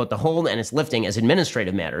treating both the hold and its lifting as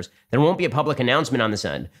administrative matters. There won't be a public announcement on this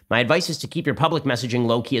end. My advice is to keep your public messaging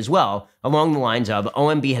low-key as well, along the lines of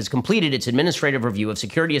OMB has completed its administrative review of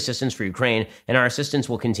security assistance for Ukraine, and our assistance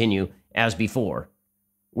will continue as before.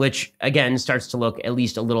 Which, again, starts to look at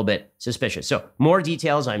least a little bit suspicious. So more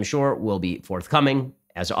details, I'm sure, will be forthcoming,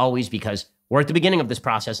 as always, because we're at the beginning of this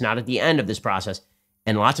process, not at the end of this process.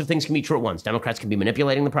 And lots of things can be true at once. Democrats can be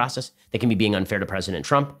manipulating the process. They can be being unfair to President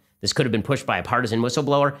Trump. This could have been pushed by a partisan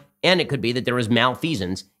whistleblower. And it could be that there was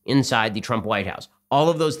malfeasance inside the Trump White House. All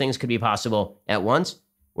of those things could be possible at once.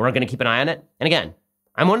 We're going to keep an eye on it. And again,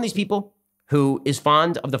 I'm one of these people who is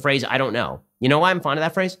fond of the phrase, I don't know. You know why I'm fond of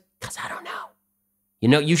that phrase? Because I don't know. You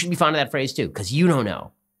know, you should be fond of that phrase too, because you don't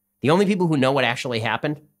know. The only people who know what actually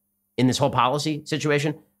happened in this whole policy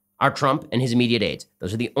situation are Trump and his immediate aides.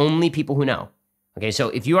 Those are the only people who know. Okay, so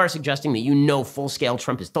if you are suggesting that you know full-scale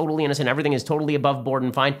Trump is totally innocent, everything is totally above board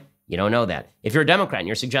and fine, you don't know that. If you're a Democrat and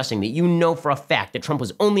you're suggesting that you know for a fact that Trump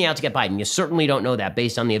was only out to get Biden, you certainly don't know that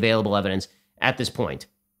based on the available evidence at this point.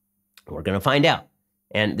 We're going to find out.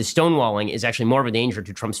 And the stonewalling is actually more of a danger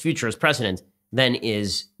to Trump's future as president than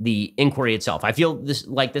is the inquiry itself. I feel this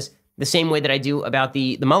the same way that I do about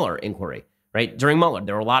the Mueller inquiry, right? During Mueller,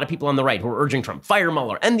 there were a lot of people on the right who were urging Trump, fire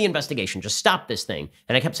Mueller, end the investigation, just stop this thing.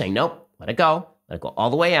 And I kept saying, nope, let it go all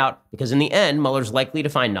the way out, because in the end, Mueller's likely to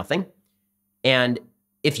find nothing. And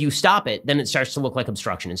if you stop it, then it starts to look like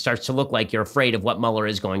obstruction. It starts to look like you're afraid of what Mueller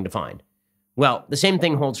is going to find. Well, the same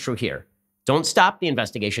thing holds true here. Don't stop the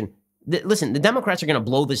investigation. Listen, the Democrats are going to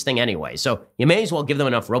blow this thing anyway, so you may as well give them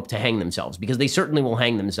enough rope to hang themselves, because they certainly will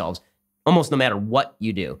hang themselves almost no matter what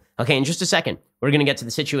you do. Okay, in just a second, we're going to get to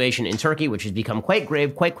the situation in Turkey, which has become quite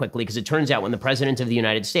grave quite quickly, because it turns out when the president of the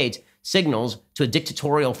United States signals to a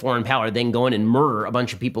dictatorial foreign power, then go in and murder a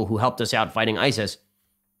bunch of people who helped us out fighting ISIS,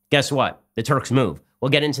 guess what? The Turks move. We'll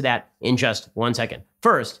get into that in just 1 second.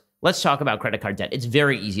 First, let's talk about credit card debt. It's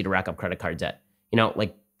very easy to rack up credit card debt. You know,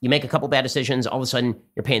 like, you make a couple bad decisions, all of a sudden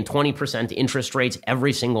you're paying 20% interest rates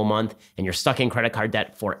every single month, and you're stuck in credit card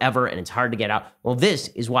debt forever, and it's hard to get out. Well, this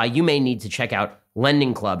is why you may need to check out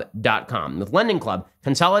LendingClub.com. With Lending Club,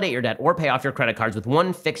 consolidate your debt or pay off your credit cards with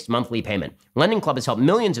one fixed monthly payment. Lending Club has helped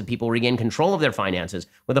millions of people regain control of their finances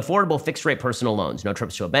with affordable fixed-rate personal loans. No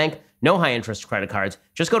trips to a bank, no high-interest credit cards.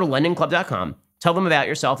 Just go to LendingClub.com. Tell them about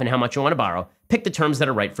yourself and how much you want to borrow. Pick the terms that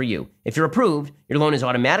are right for you. If you're approved, your loan is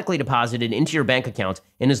automatically deposited into your bank account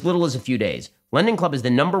in as little as a few days. Lending Club is the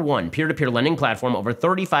 #1 peer-to-peer lending platform, over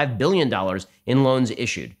 $35 billion in loans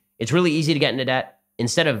issued. It's really easy to get into debt.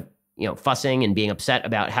 Instead of, fussing and being upset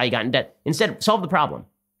about how you got in debt, instead solve the problem.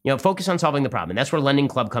 Focus on solving the problem. And that's where Lending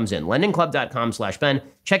Club comes in. LendingClub.com/Ben.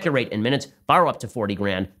 Check your rate in minutes. Borrow up to 40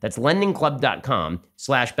 grand. That's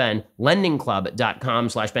LendingClub.com/Ben.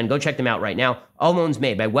 LendingClub.com/Ben. Go check them out right now. All loans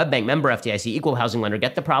made by WebBank, member FDIC, equal housing lender.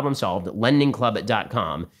 Get the problem solved.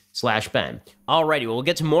 LendingClub.com/Ben. Alrighty, well, we'll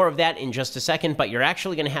get to more of that in just a second, but you're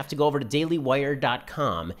actually going to have to go over to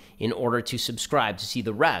dailywire.com in order to subscribe to see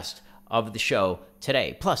the rest of the show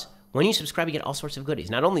today. Plus, when you subscribe, you get all sorts of goodies.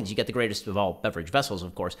 Not only do you get the greatest of all beverage vessels,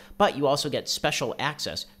 of course, but you also get special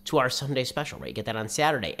access to our Sunday special, right? You get that on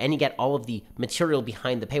Saturday, and you get all of the material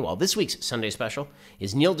behind the paywall. This week's Sunday special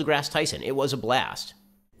is Neil deGrasse Tyson. It was a blast.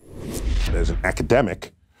 As an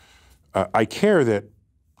academic, I care that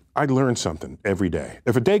I learn something every day.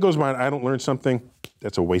 If a day goes by and I don't learn something,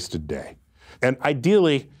 that's a wasted day. And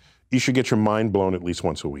ideally, you should get your mind blown at least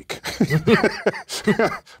once a week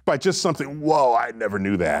by just something, whoa, I never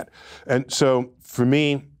knew that. And so for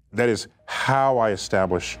me, that is how I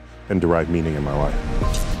establish and derive meaning in my life.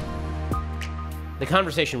 The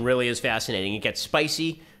conversation really is fascinating. It gets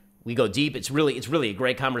spicy. We go deep. It's really a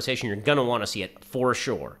great conversation. You're going to want to see it for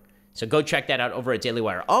sure. So go check that out over at Daily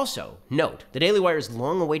Wire. Also, note, the Daily Wire's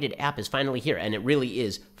long-awaited app is finally here, and it really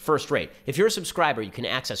is first-rate. If you're a subscriber, you can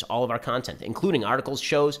access all of our content, including articles,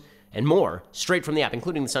 shows, and more, straight from the app,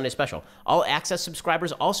 including the Sunday special. All Access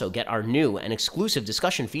subscribers also get our new and exclusive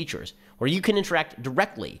discussion features, where you can interact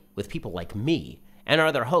directly with people like me and our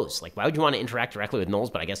other hosts. Like, why would you want to interact directly with Knowles?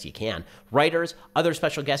 But I guess you can. Writers, other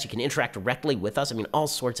special guests, you can interact directly with us. I mean, all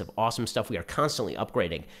sorts of awesome stuff. We are constantly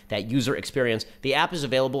upgrading that user experience. The app is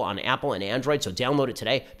available on Apple and Android, so download it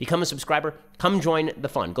today. Become a subscriber. Come join the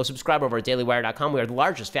fun. Go subscribe over at dailywire.com. We are the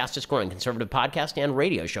largest, fastest growing conservative podcast and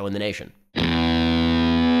radio show in the nation.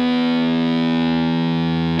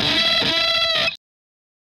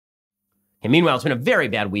 And meanwhile, it's been a very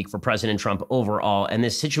bad week for President Trump overall, and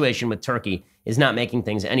this situation with Turkey is not making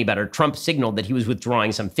things any better. Trump signaled that he was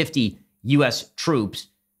withdrawing some 50 U.S. troops.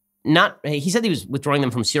 He said he was withdrawing them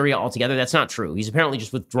from Syria altogether. That's not true. He's apparently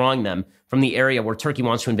just withdrawing them from the area where Turkey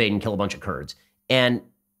wants to invade and kill a bunch of Kurds. And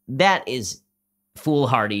that is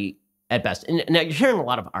foolhardy at best. And now you're hearing a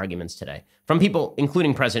lot of arguments today from people,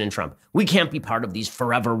 including President Trump. We can't be part of these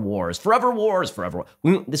forever wars. Forever wars, forever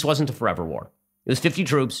wars. This wasn't a forever war. It was 50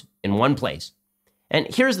 troops in one place. And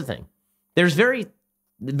here's the thing. There are very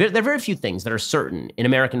few things that are certain in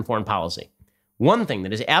American foreign policy. One thing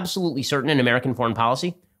that is absolutely certain in American foreign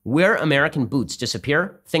policy, where American boots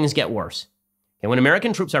disappear, things get worse. And when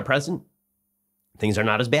American troops are present, things are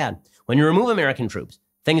not as bad. When you remove American troops,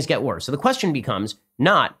 things get worse. So the question becomes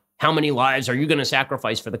not how many lives are you going to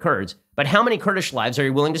sacrifice for the Kurds, but how many Kurdish lives are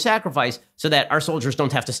you willing to sacrifice so that our soldiers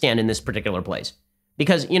don't have to stand in this particular place?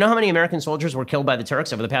 Because you know how many American soldiers were killed by the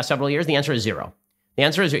Turks over the past several years? The answer is 0. The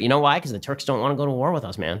answer is, you know why? Because the Turks don't want to go to war with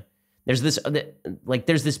us, man. There's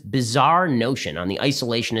this bizarre notion on the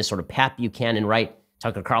isolationist sort of Pat Buchanan right.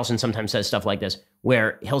 Tucker Carlson sometimes says stuff like this,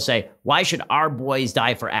 where he'll say, why should our boys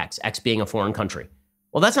die for X, X being a foreign country?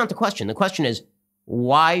 Well, that's not the question. The question is,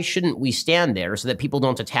 why shouldn't we stand there so that people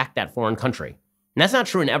don't attack that foreign country? And that's not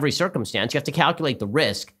true in every circumstance. You have to calculate the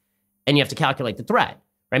risk and you have to calculate the threat.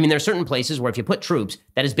 I mean, there are certain places where if you put troops,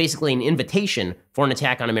 that is basically an invitation for an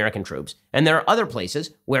attack on American troops. And there are other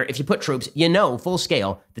places where if you put troops, you know, full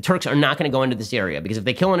scale, the Turks are not going to go into this area because if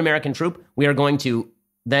they kill an American troop, we are going to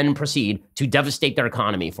then proceed to devastate their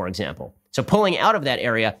economy, for example. So pulling out of that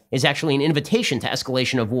area is actually an invitation to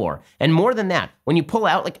escalation of war. And more than that, when you pull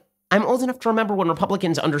out, like, I'm old enough to remember when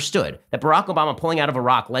Republicans understood that Barack Obama pulling out of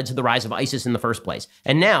Iraq led to the rise of ISIS in the first place.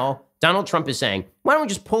 And now Donald Trump is saying, why don't we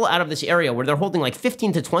just pull out of this area where they're holding like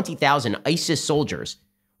 15 to 20,000 ISIS soldiers?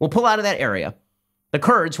 We'll pull out of that area. The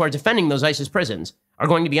Kurds who are defending those ISIS prisons are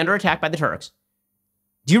going to be under attack by the Turks.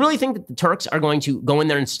 Do you really think that the Turks are going to go in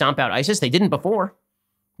there and stomp out ISIS? They didn't before.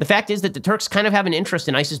 The fact is that the Turks kind of have an interest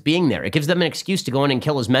in ISIS being there. It gives them an excuse to go in and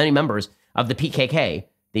kill as many members of the PKK,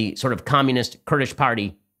 the sort of communist Kurdish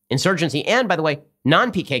party insurgency, and, by the way,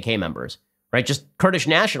 non-PKK members, right? Just Kurdish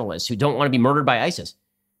nationalists who don't want to be murdered by ISIS.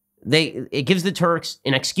 It gives the Turks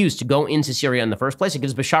an excuse to go into Syria in the first place. It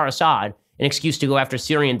gives Bashar Assad an excuse to go after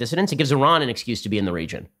Syrian dissidents. It gives Iran an excuse to be in the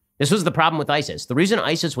region. This was the problem with ISIS. The reason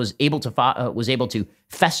ISIS was able to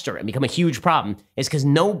fester and become a huge problem is because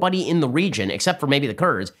nobody in the region, except for maybe the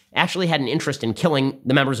Kurds, actually had an interest in killing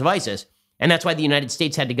the members of ISIS. And that's why the United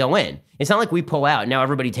States had to go in. It's not like we pull out and now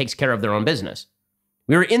everybody takes care of their own business.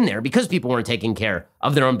 We were in there because people weren't taking care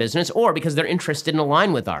of their own business or because their interests didn't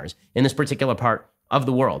align with ours in this particular part of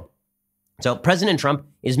the world. So President Trump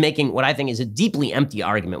is making what I think is a deeply empty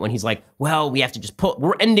argument when he's like, well, we have to just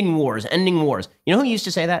we're ending wars, ending wars. You know who used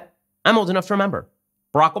to say that? I'm old enough to remember.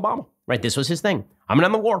 Barack Obama, right? This was his thing. I'm going to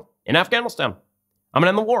end the war in Afghanistan. I'm going to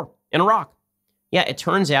end the war in Iraq. Yeah, it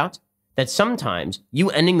turns out that sometimes you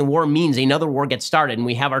ending the war means another war gets started and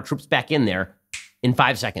we have our troops back in there in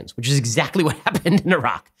 5 seconds, which is exactly what happened in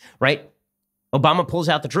Iraq, right? Obama pulls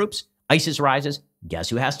out the troops, ISIS rises, guess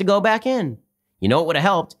who has to go back in? You know what would have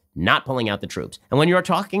helped? Not pulling out the troops. And when you're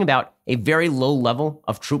talking about a very low level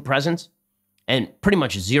of troop presence and pretty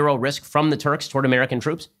much zero risk from the Turks toward American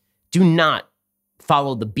troops, do not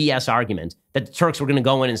follow the BS argument that the Turks were going to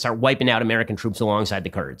go in and start wiping out American troops alongside the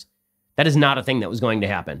Kurds. That is not a thing that was going to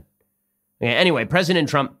happen. Anyway, President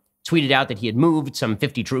Trump tweeted out that he had moved some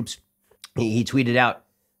 50 troops. He tweeted out,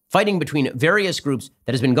 fighting between various groups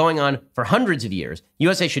that has been going on for hundreds of years.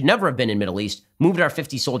 USA should never have been in Middle East, moved our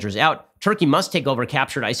 50 soldiers out. Turkey must take over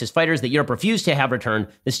captured ISIS fighters that Europe refused to have returned.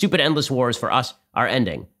 The stupid endless wars for us are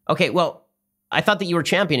ending. Okay, well, I thought that you were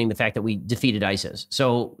championing the fact that we defeated ISIS.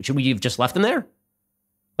 So should we have just left them there?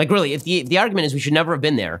 Like really, if the argument is we should never have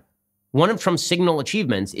been there, one of Trump's signal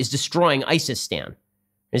achievements is destroying ISIS-Stan,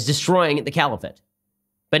 is destroying the caliphate.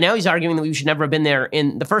 But now he's arguing that we should never have been there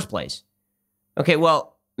in the first place. Okay,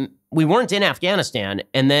 well, we weren't in Afghanistan,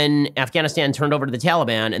 and then Afghanistan turned over to the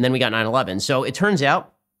Taliban, and then we got 9/11. So it turns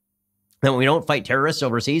out that when we don't fight terrorists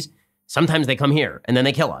overseas, sometimes they come here, and then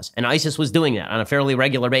they kill us. And ISIS was doing that on a fairly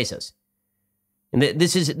regular basis. And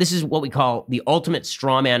this is what we call the ultimate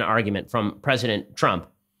straw man argument from President Trump.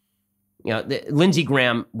 You know, Lindsey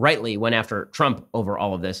Graham rightly went after Trump over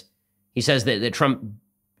all of this. He says that Trump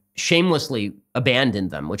shamelessly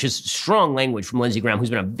abandoned them, which is strong language from Lindsey Graham, who's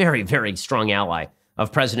been a very, very strong ally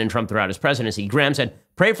of President Trump throughout his presidency. Graham said,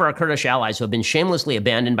 pray for our Kurdish allies who have been shamelessly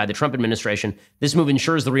abandoned by the Trump administration. This move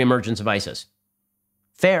ensures the reemergence of ISIS.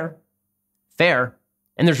 Fair.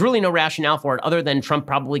 And there's really no rationale for it other than Trump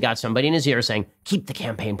probably got somebody in his ear saying, keep the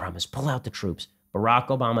campaign promise, pull out the troops. Barack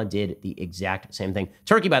Obama did the exact same thing.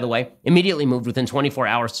 Turkey, by the way, immediately moved within 24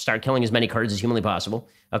 hours to start killing as many Kurds as humanly possible.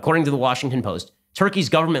 According to the Washington Post, Turkey's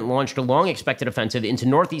government launched a long-expected offensive into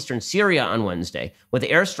northeastern Syria on Wednesday, with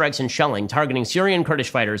airstrikes and shelling targeting Syrian Kurdish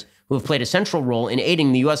fighters who have played a central role in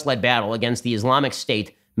aiding the U.S.-led battle against the Islamic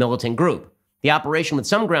State militant group. The operation, with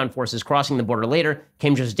some ground forces crossing the border later,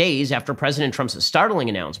 came just days after President Trump's startling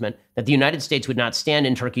announcement that the United States would not stand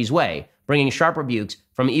in Turkey's way, bringing sharp rebukes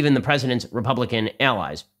from even the president's Republican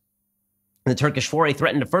allies. The Turkish foray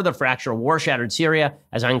threatened to further fracture war-shattered Syria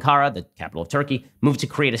as Ankara, the capital of Turkey, moved to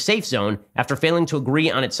create a safe zone after failing to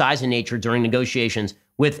agree on its size and nature during negotiations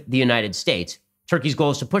with the United States. Turkey's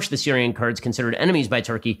goal is to push the Syrian Kurds, considered enemies by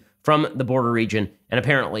Turkey, from the border region, and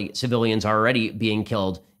apparently civilians are already being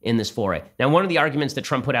killed in this foray. Now, one of the arguments that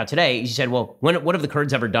Trump put out today, he said, well, what have the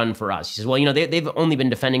Kurds ever done for us? He says, well, you know, they've only been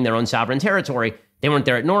defending their own sovereign territory. They weren't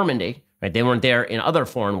there at Normandy, right? They weren't there in other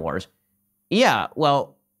foreign wars. Yeah,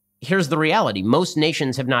 well, here's the reality. Most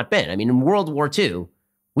nations have not been. I mean, in World War II,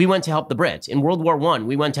 we went to help the Brits. In World War I,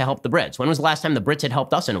 we went to help the Brits. When was the last time the Brits had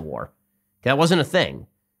helped us in a war? That wasn't a thing.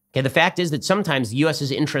 Okay, the fact is that sometimes the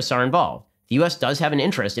U.S.'s interests are involved. The U.S. does have an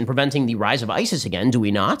interest in preventing the rise of ISIS again, do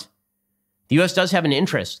we not? The U.S. does have an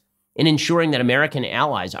interest in ensuring that American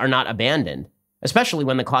allies are not abandoned, especially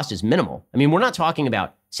when the cost is minimal. I mean, we're not talking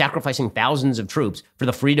about sacrificing thousands of troops for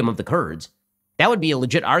the freedom of the Kurds. That would be a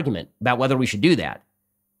legit argument about whether we should do that.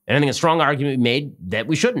 And I think a strong argument would be made that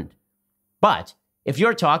we shouldn't. But if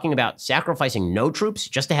you're talking about sacrificing no troops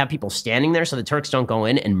just to have people standing there so the Turks don't go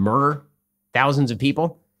in and murder thousands of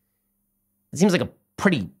people, it seems like a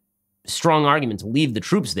pretty strong argument to leave the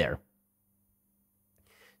troops there.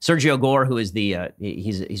 Sergio Gore, who is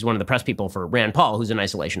he's one of the press people for Rand Paul, who's an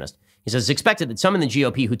isolationist. He says, it's expected that some in the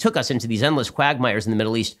GOP who took us into these endless quagmires in the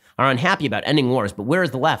Middle East are unhappy about ending wars, but where is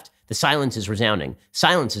the left? The silence is resounding.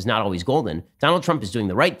 Silence is not always golden. Donald Trump is doing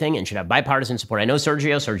the right thing and should have bipartisan support. I know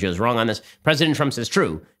Sergio's wrong on this. President Trump says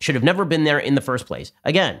true. Should have never been there in the first place.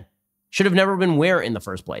 Again, should have never been where in the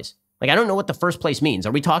first place? Like, I don't know what the first place means.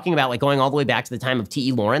 Are we talking about like going all the way back to the time of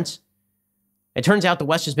T.E. Lawrence? It turns out the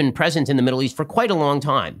West has been present in the Middle East for quite a long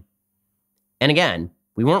time. And again,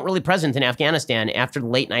 we weren't really present in Afghanistan after the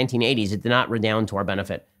late 1980s. It did not redound to our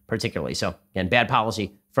benefit particularly. So again, bad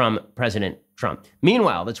policy from President Trump.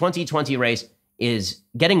 Meanwhile, the 2020 race is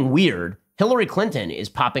getting weird. Hillary Clinton is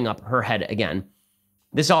popping up her head again.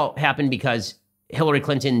 This all happened because Hillary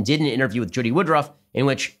Clinton did an interview with Judy Woodruff in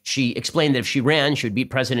which she explained that if she ran, she would beat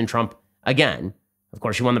President Trump again. Of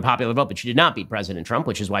course, she won the popular vote, but she did not beat President Trump,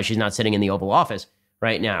 which is why she's not sitting in the Oval Office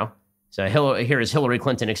right now. So here is Hillary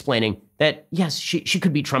Clinton explaining that, yes, she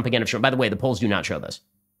could beat Trump again if she were. By the way, the polls do not show this.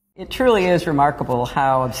 It truly is remarkable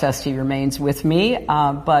how obsessed he remains with me.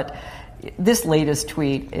 But this latest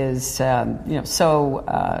tweet is,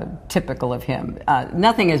 so typical of him.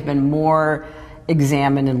 Nothing has been more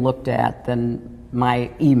examined and looked at than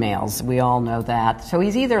my emails. We all know that. So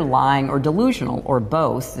he's either lying or delusional or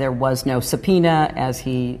both. There was no subpoena, as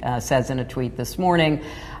he says in a tweet this morning.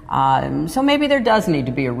 So maybe there does need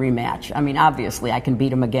to be a rematch. I mean, obviously, I can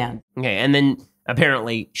beat him again. Okay, and then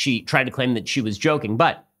apparently she tried to claim that she was joking.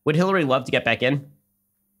 But would Hillary love to get back in?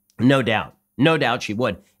 No doubt. No doubt she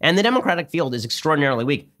would. And the Democratic field is extraordinarily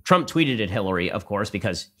weak. Trump tweeted at Hillary, of course,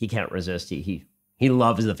 because he can't resist. He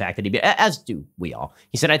loves the fact that as do we all.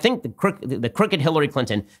 He said, I think the crooked Hillary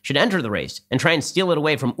Clinton should enter the race and try and steal it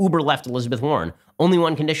away from uber-left Elizabeth Warren. Only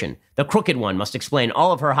one condition. The crooked one must explain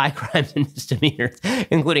all of her high crimes and misdemeanors,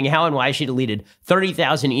 including how and why she deleted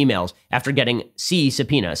 30,000 emails after getting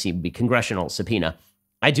subpoena, congressional subpoena.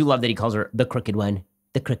 I do love that he calls her the crooked one,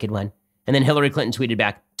 the crooked one. And then Hillary Clinton tweeted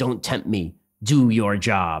back, don't tempt me. Do your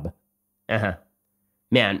job.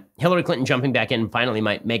 Man, Hillary Clinton jumping back in finally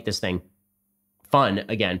might make this thing fun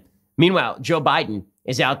again. Meanwhile, Joe Biden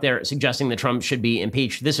is out there suggesting that Trump should be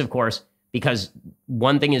impeached. This, of course, because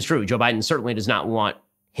one thing is true. Joe Biden certainly does not want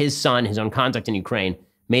his son, his own conduct in Ukraine,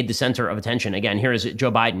 made the center of attention. Again, here is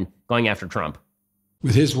Joe Biden going after Trump.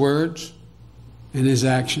 With his words and his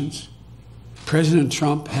actions, President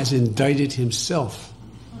Trump has indicted himself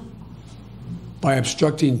by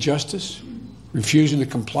obstructing justice, refusing to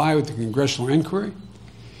comply with the congressional inquiry.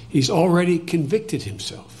 He's already convicted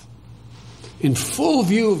himself. In full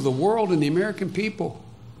view of the world and the American people,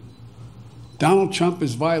 Donald Trump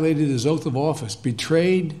has violated his oath of office,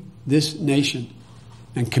 betrayed this nation,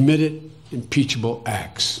 and committed impeachable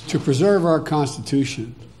acts. To preserve our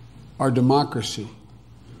Constitution, our democracy,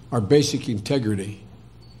 our basic integrity,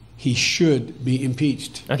 he should be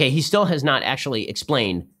impeached. Okay, he still has not actually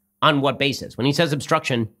explained on what basis. When he says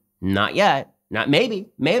obstruction, not yet. Not maybe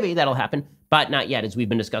that'll happen, but not yet, as we've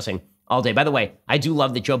been discussing all day. By the way, I do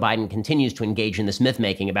love that Joe Biden continues to engage in this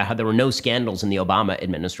myth-making about how there were no scandals in the Obama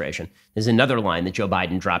administration. There's another line that Joe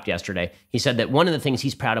Biden dropped yesterday. He said that one of the things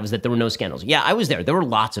he's proud of is that there were no scandals. Yeah, I was there. There were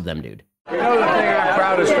lots of them, dude. You know the thing I'm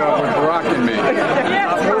proudest of was Barack and me.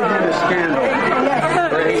 Avoiding the scandal.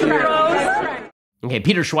 Great year. Okay,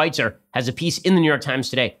 Peter Schweitzer has a piece in the New York Times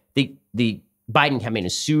today. The Biden campaign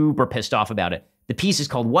is super pissed off about it. The piece is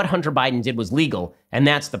called What Hunter Biden Did Was Legal, and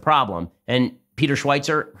that's the problem. And Peter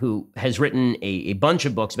Schweitzer, who has written a bunch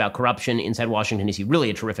of books about corruption inside Washington, D.C., really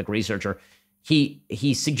a terrific researcher,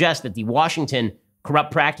 he suggests that the Washington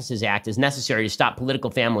Corrupt Practices Act is necessary to stop political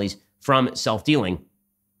families from self-dealing.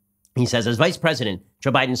 He says, as vice president,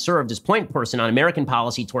 Joe Biden served as point person on American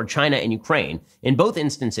policy toward China and Ukraine. In both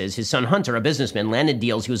instances, his son Hunter, a businessman, landed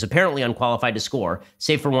deals he was apparently unqualified to score,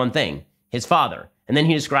 save for one thing, his father. And then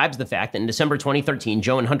he describes the fact that in December 2013,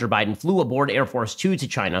 Joe and Hunter Biden flew aboard Air Force Two to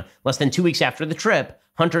China. Less than 2 weeks after the trip,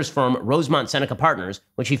 Hunter's firm, Rosemont Seneca Partners,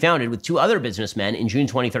 which he founded with 2 other businessmen in June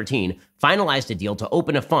 2013, finalized a deal to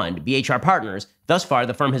open a fund, BHR Partners. Thus far,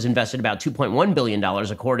 the firm has invested about $2.1 billion,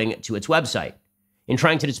 according to its website. In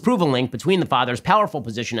trying to disprove a link between the father's powerful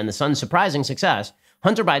position and the son's surprising success,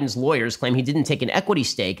 Hunter Biden's lawyers claim he didn't take an equity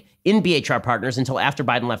stake in BHR Partners until after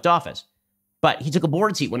Biden left office. But he took a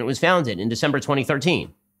board seat when it was founded in December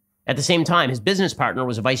 2013. At the same time, his business partner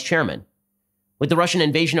was a vice chairman. With the Russian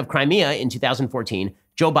invasion of Crimea in 2014,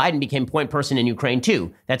 Joe Biden became point person in Ukraine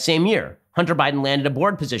too. That same year, Hunter Biden landed a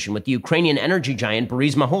board position with the Ukrainian energy giant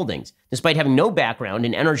Burisma Holdings. Despite having no background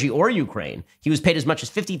in energy or Ukraine, he was paid as much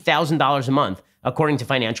as $50,000 a month, according to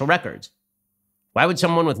financial records. Why would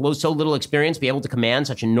someone with so little experience be able to command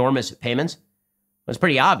such enormous payments? Well, it's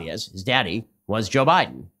pretty obvious. His daddy was Joe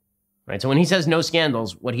Biden. Right? So when he says no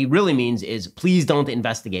scandals, what he really means is, please don't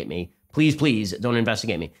investigate me. Please, please don't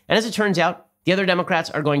investigate me. And as it turns out, the other Democrats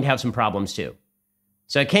are going to have some problems too.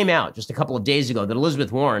 So it came out just a couple of days ago that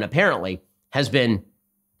Elizabeth Warren apparently has been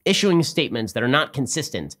issuing statements that are not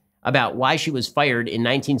consistent about why she was fired in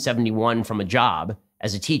 1971 from a job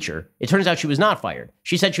as a teacher. It turns out she was not fired.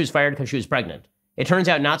 She said she was fired because she was pregnant. It turns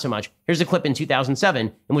out not so much. Here's a clip in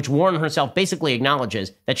 2007 in which Warren herself basically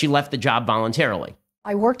acknowledges that she left the job voluntarily.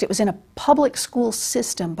 It was in a public school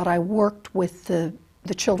system, but I worked with the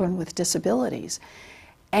children with disabilities.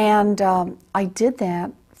 And I did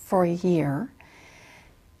that for a year.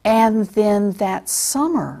 And then that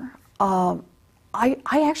summer, I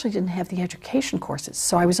actually didn't have the education courses.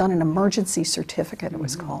 So I was on an emergency certificate, it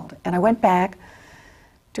was called. And I went back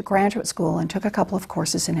to graduate school and took a couple of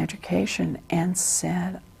courses in education and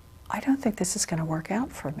said, I don't think this is going to work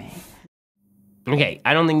out for me. Okay,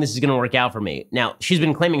 I don't think this is going to work out for me. Now, she's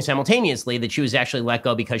been claiming simultaneously that she was actually let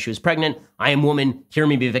go because she was pregnant. I am woman, hear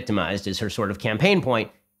me be victimized is her sort of campaign point.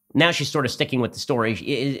 Now she's sort of sticking with the story.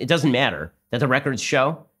 It doesn't matter that the records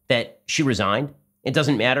show that she resigned. It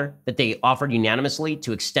doesn't matter that they offered unanimously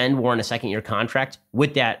to extend Warren a second-year contract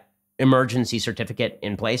with that emergency certificate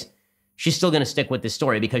in place. She's still going to stick with this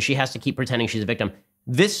story because she has to keep pretending she's a victim.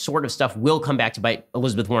 This sort of stuff will come back to bite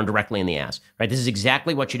Elizabeth Warren directly in the ass, right? This is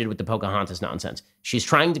exactly what she did with the Pocahontas nonsense. She's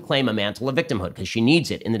trying to claim a mantle of victimhood because she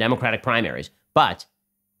needs it in the Democratic primaries, but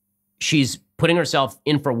she's putting herself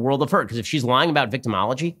in for a world of hurt because if she's lying about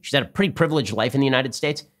victimology, she's had a pretty privileged life in the United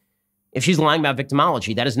States. If she's lying about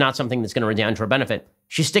victimology, that is not something that's going to redound to her benefit.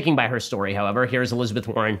 She's sticking by her story, however. Here's Elizabeth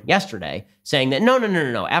Warren yesterday saying that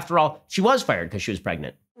no. After all, she was fired because she was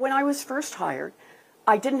pregnant. When I was first hired,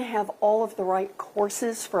 I didn't have all of the right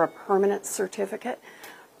courses for a permanent certificate,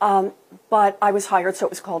 but I was hired, so it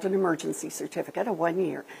was called an emergency certificate, a 1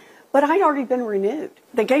 year. But I'd already been renewed.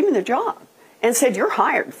 They gave me the job and said, you're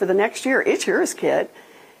hired for the next year. It's yours, kid.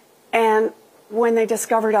 And when they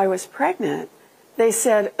discovered I was pregnant, they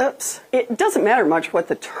said, oops, it doesn't matter much what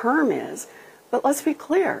the term is, but let's be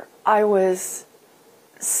clear. I was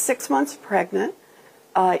 6 months pregnant.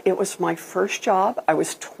 It was my first job. I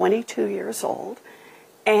was 22 years old.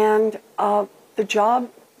 And the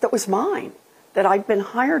job that was mine, that I'd been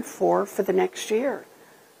hired for the next year,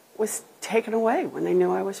 was taken away when they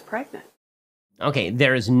knew I was pregnant. Okay,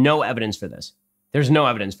 there is no evidence for this. There's no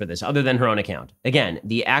evidence for this other than her own account. Again,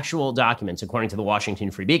 the actual documents, according to the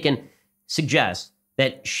Washington Free Beacon, suggest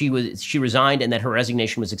that she resigned and that her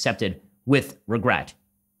resignation was accepted with regret.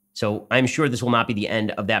 So I'm sure this will not be the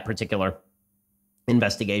end of that particular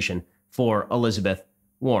investigation for Elizabeth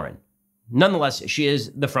Warren. Nonetheless, she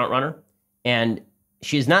is the front runner, and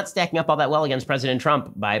she is not stacking up all that well against President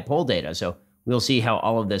Trump by poll data. So we'll see how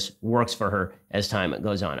all of this works for her as time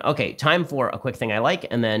goes on. Okay, time for a quick thing I like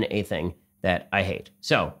and then a thing that I hate.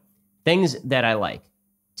 So things that I like.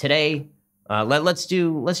 Today, let's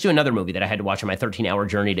do another movie that I had to watch on my 13-hour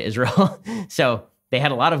journey to Israel. So they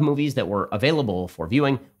had a lot of movies that were available for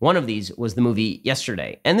viewing. One of these was the movie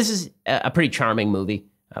Yesterday. And this is a pretty charming movie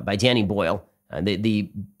by Danny Boyle. The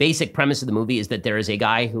basic premise of the movie is that there is a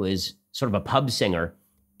guy who is sort of a pub singer,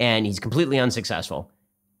 and he's completely unsuccessful.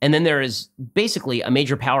 And then there is basically a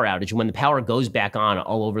major power outage. And when the power goes back on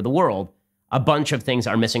all over the world, a bunch of things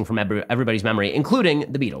are missing from everybody's memory,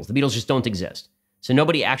 including the Beatles. The Beatles just don't exist. So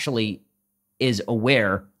nobody actually is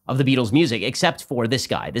aware of the Beatles' music except for this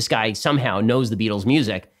guy. This guy somehow knows the Beatles'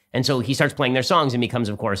 music. And so he starts playing their songs and becomes,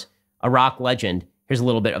 of course, a rock legend. Here's a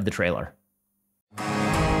little bit of the trailer.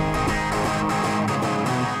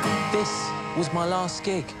 This was my last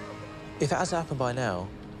gig. If it hasn't happened by now,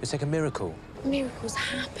 it's like a miracle. Miracles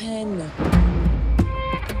happen.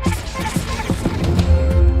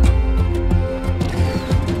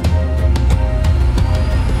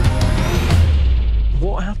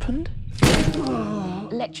 happened?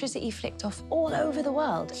 Electricity flicked off all over the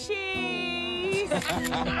world.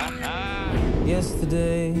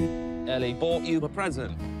 Yesterday, Ellie bought you a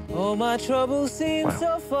present. all my troubles seem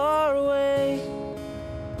so far away.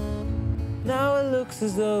 Now it looks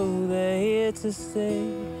as though they're here to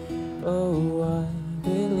stay. Oh, I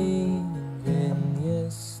believe in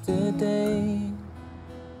yesterday.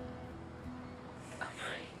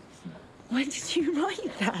 When did you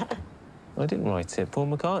write that? I didn't write it. Paul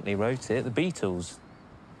McCartney wrote it. The Beatles.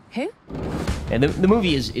 Who? And the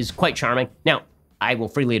movie is quite charming. Now, I will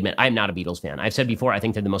freely admit, I'm not a Beatles fan. I've said before, I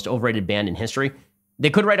think they're the most overrated band in history. They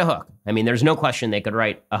could write a hook. I mean, there's no question they could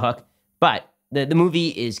write a hook. But the movie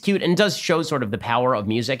is cute and does show sort of the power of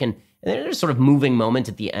music. And there's sort of moving moment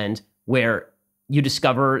at the end where you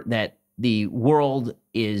discover that the world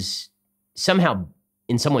is somehow,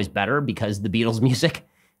 in some ways, better because the Beatles' music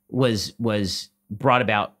was brought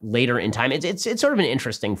about later in time. It's sort of an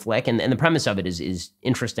interesting flick, and the premise of it is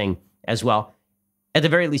interesting as well. At the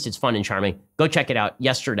very least, it's fun and charming. Go check it out.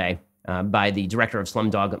 Yesterday, by the director of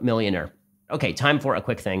Slumdog Millionaire. Okay, time for a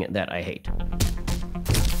quick thing that I hate.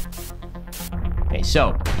 Okay,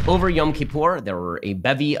 so over Yom Kippur, there were a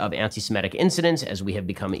bevy of anti-Semitic incidents, as we have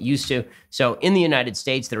become used to. So in the United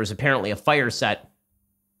States, there was apparently a fire set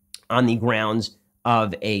on the grounds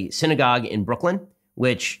of a synagogue in Brooklyn,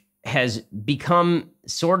 which has become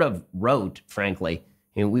sort of rote, frankly.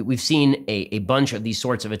 You know, we've seen a bunch of these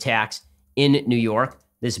sorts of attacks in New York.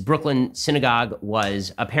 This Brooklyn synagogue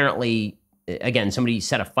was apparently, again, somebody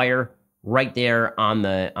set a fire right there on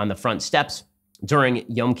the front steps during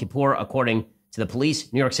Yom Kippur, according to the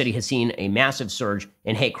police. New York City has seen a massive surge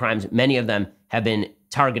in hate crimes. Many of them have been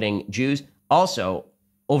targeting Jews. Also,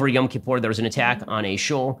 over Yom Kippur, there was an attack on a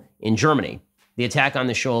shul in Germany. The attack on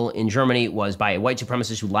the shul in Germany was by a white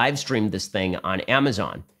supremacist who live streamed this thing on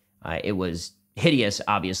Amazon. It was hideous,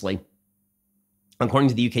 obviously. According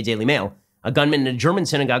to the UK Daily Mail, a gunman in a German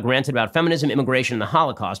synagogue ranted about feminism, immigration, and the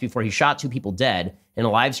Holocaust before he shot 2 people dead in a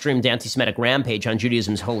live-streamed anti-Semitic rampage on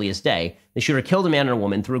Judaism's holiest day. The shooter killed a man and a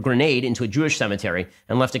woman, threw a grenade into a Jewish cemetery,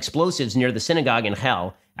 and left explosives near the synagogue in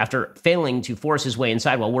Hell after failing to force his way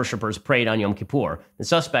inside while worshippers prayed on Yom Kippur. The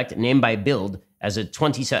suspect, named by Bild as a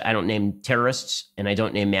 27, I don't name terrorists and I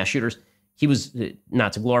don't name mass shooters. He was,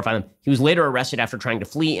 not to glorify them, he was later arrested after trying to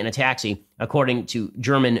flee in a taxi, according to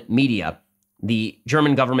German media. The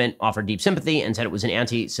German government offered deep sympathy and said it was an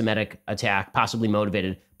anti-Semitic attack, possibly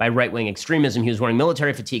motivated by right-wing extremism. He was wearing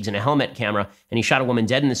military fatigues and a helmet camera, and he shot a woman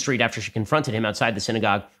dead in the street after she confronted him outside the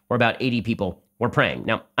synagogue where about 80 people were praying.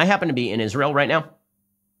 Now, I happen to be in Israel right now,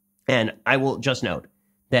 and I will just note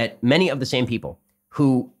that many of the same people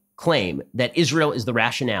who claim that Israel is the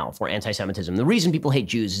rationale for anti-Semitism, the reason people hate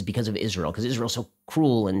Jews is because of Israel, because Israel's so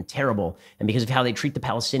cruel and terrible, and because of how they treat the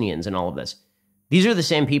Palestinians and all of this. These are the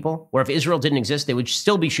same people where if Israel didn't exist, they would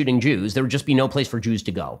still be shooting Jews. There would just be no place for Jews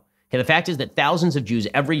to go. Okay, the fact is that thousands of Jews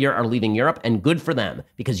every year are leaving Europe, and good for them,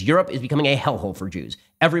 because Europe is becoming a hellhole for Jews.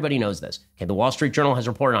 Everybody knows this. Okay, the Wall Street Journal has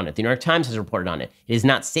reported on it. The New York Times has reported on it. It is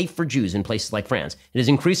not safe for Jews in places like France. It is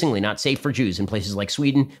increasingly not safe for Jews in places like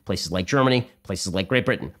Sweden, places like Germany, places like Great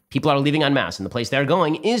Britain. People are leaving en masse, and the place they're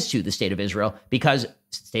going is to the state of Israel, because the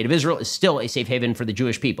state of Israel is still a safe haven for the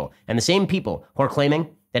Jewish people. And the same people who are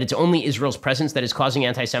claiming that it's only Israel's presence that is causing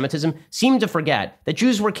anti-Semitism seem to forget that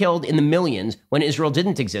Jews were killed in the millions when Israel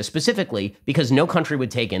didn't exist, specifically because no country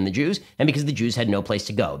would take in the Jews and because the Jews had no place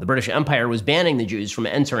to go. The British Empire was banning the Jews from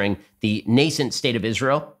entering the nascent state of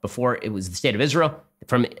Israel before it was the state of Israel,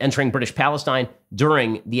 from entering British Palestine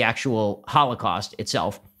during the actual Holocaust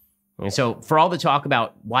itself. And so for all the talk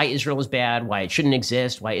about why Israel is bad, why it shouldn't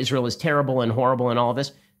exist, why Israel is terrible and horrible and all of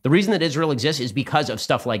this, the reason that Israel exists is because of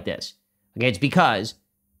stuff like this. Okay, it's because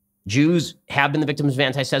Jews have been the victims of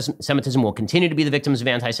anti-Semitism, will continue to be the victims of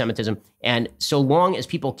anti-Semitism. And so long as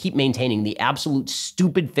people keep maintaining the absolute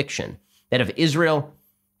stupid fiction that if Israel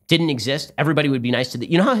didn't exist, everybody would be nice to the...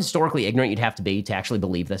 You know how historically ignorant you'd have to be to actually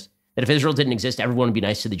believe this? That if Israel didn't exist, everyone would be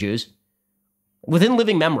nice to the Jews? Within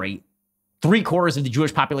living memory, 3/4 of the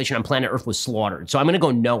Jewish population on planet Earth was slaughtered. So I'm going to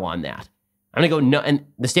go no on that. I'm going to go no. And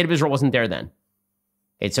the state of Israel wasn't there then.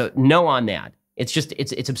 Okay, so no on that. It's just,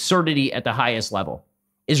 it's absurdity at the highest level.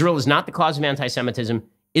 Israel is not the cause of anti-Semitism.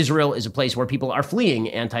 Israel is a place where people are fleeing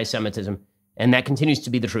anti-Semitism, and that continues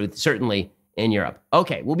to be the truth, certainly in Europe.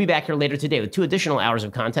 Okay, we'll be back here later today with 2 additional hours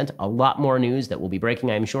of content, a lot more news that will be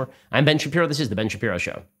breaking, I'm sure. I'm Ben Shapiro. This is The Ben Shapiro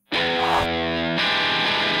Show.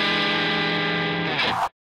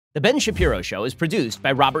 The Ben Shapiro Show is produced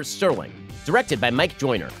by Robert Sterling, directed by Mike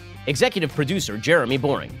Joyner, executive producer Jeremy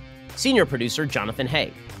Boring, senior producer Jonathan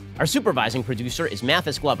Hay. Our supervising producer is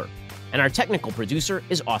Mathis Glover. And our technical producer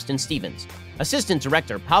is Austin Stevens. Assistant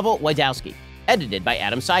director Pavel Wydowski. Edited by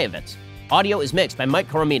Adam Sayevitz. Audio is mixed by Mike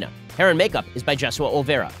Coromina. Hair and makeup is by Jesua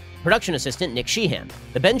Olvera. Production assistant Nick Sheehan.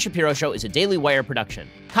 The Ben Shapiro Show is a Daily Wire production.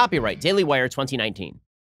 Copyright Daily Wire 2019.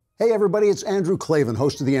 Hey everybody, it's Andrew Klavan,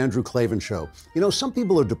 host of The Andrew Klavan Show. You know, some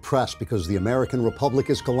people are depressed because the American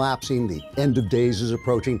Republic is collapsing, the end of days is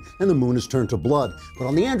approaching, and the moon has turned to blood. But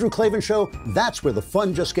on The Andrew Klavan Show, that's where the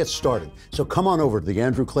fun just gets started. So come on over to The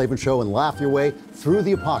Andrew Klavan Show and laugh your way through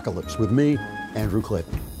the apocalypse with me, Andrew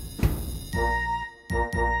Klavan.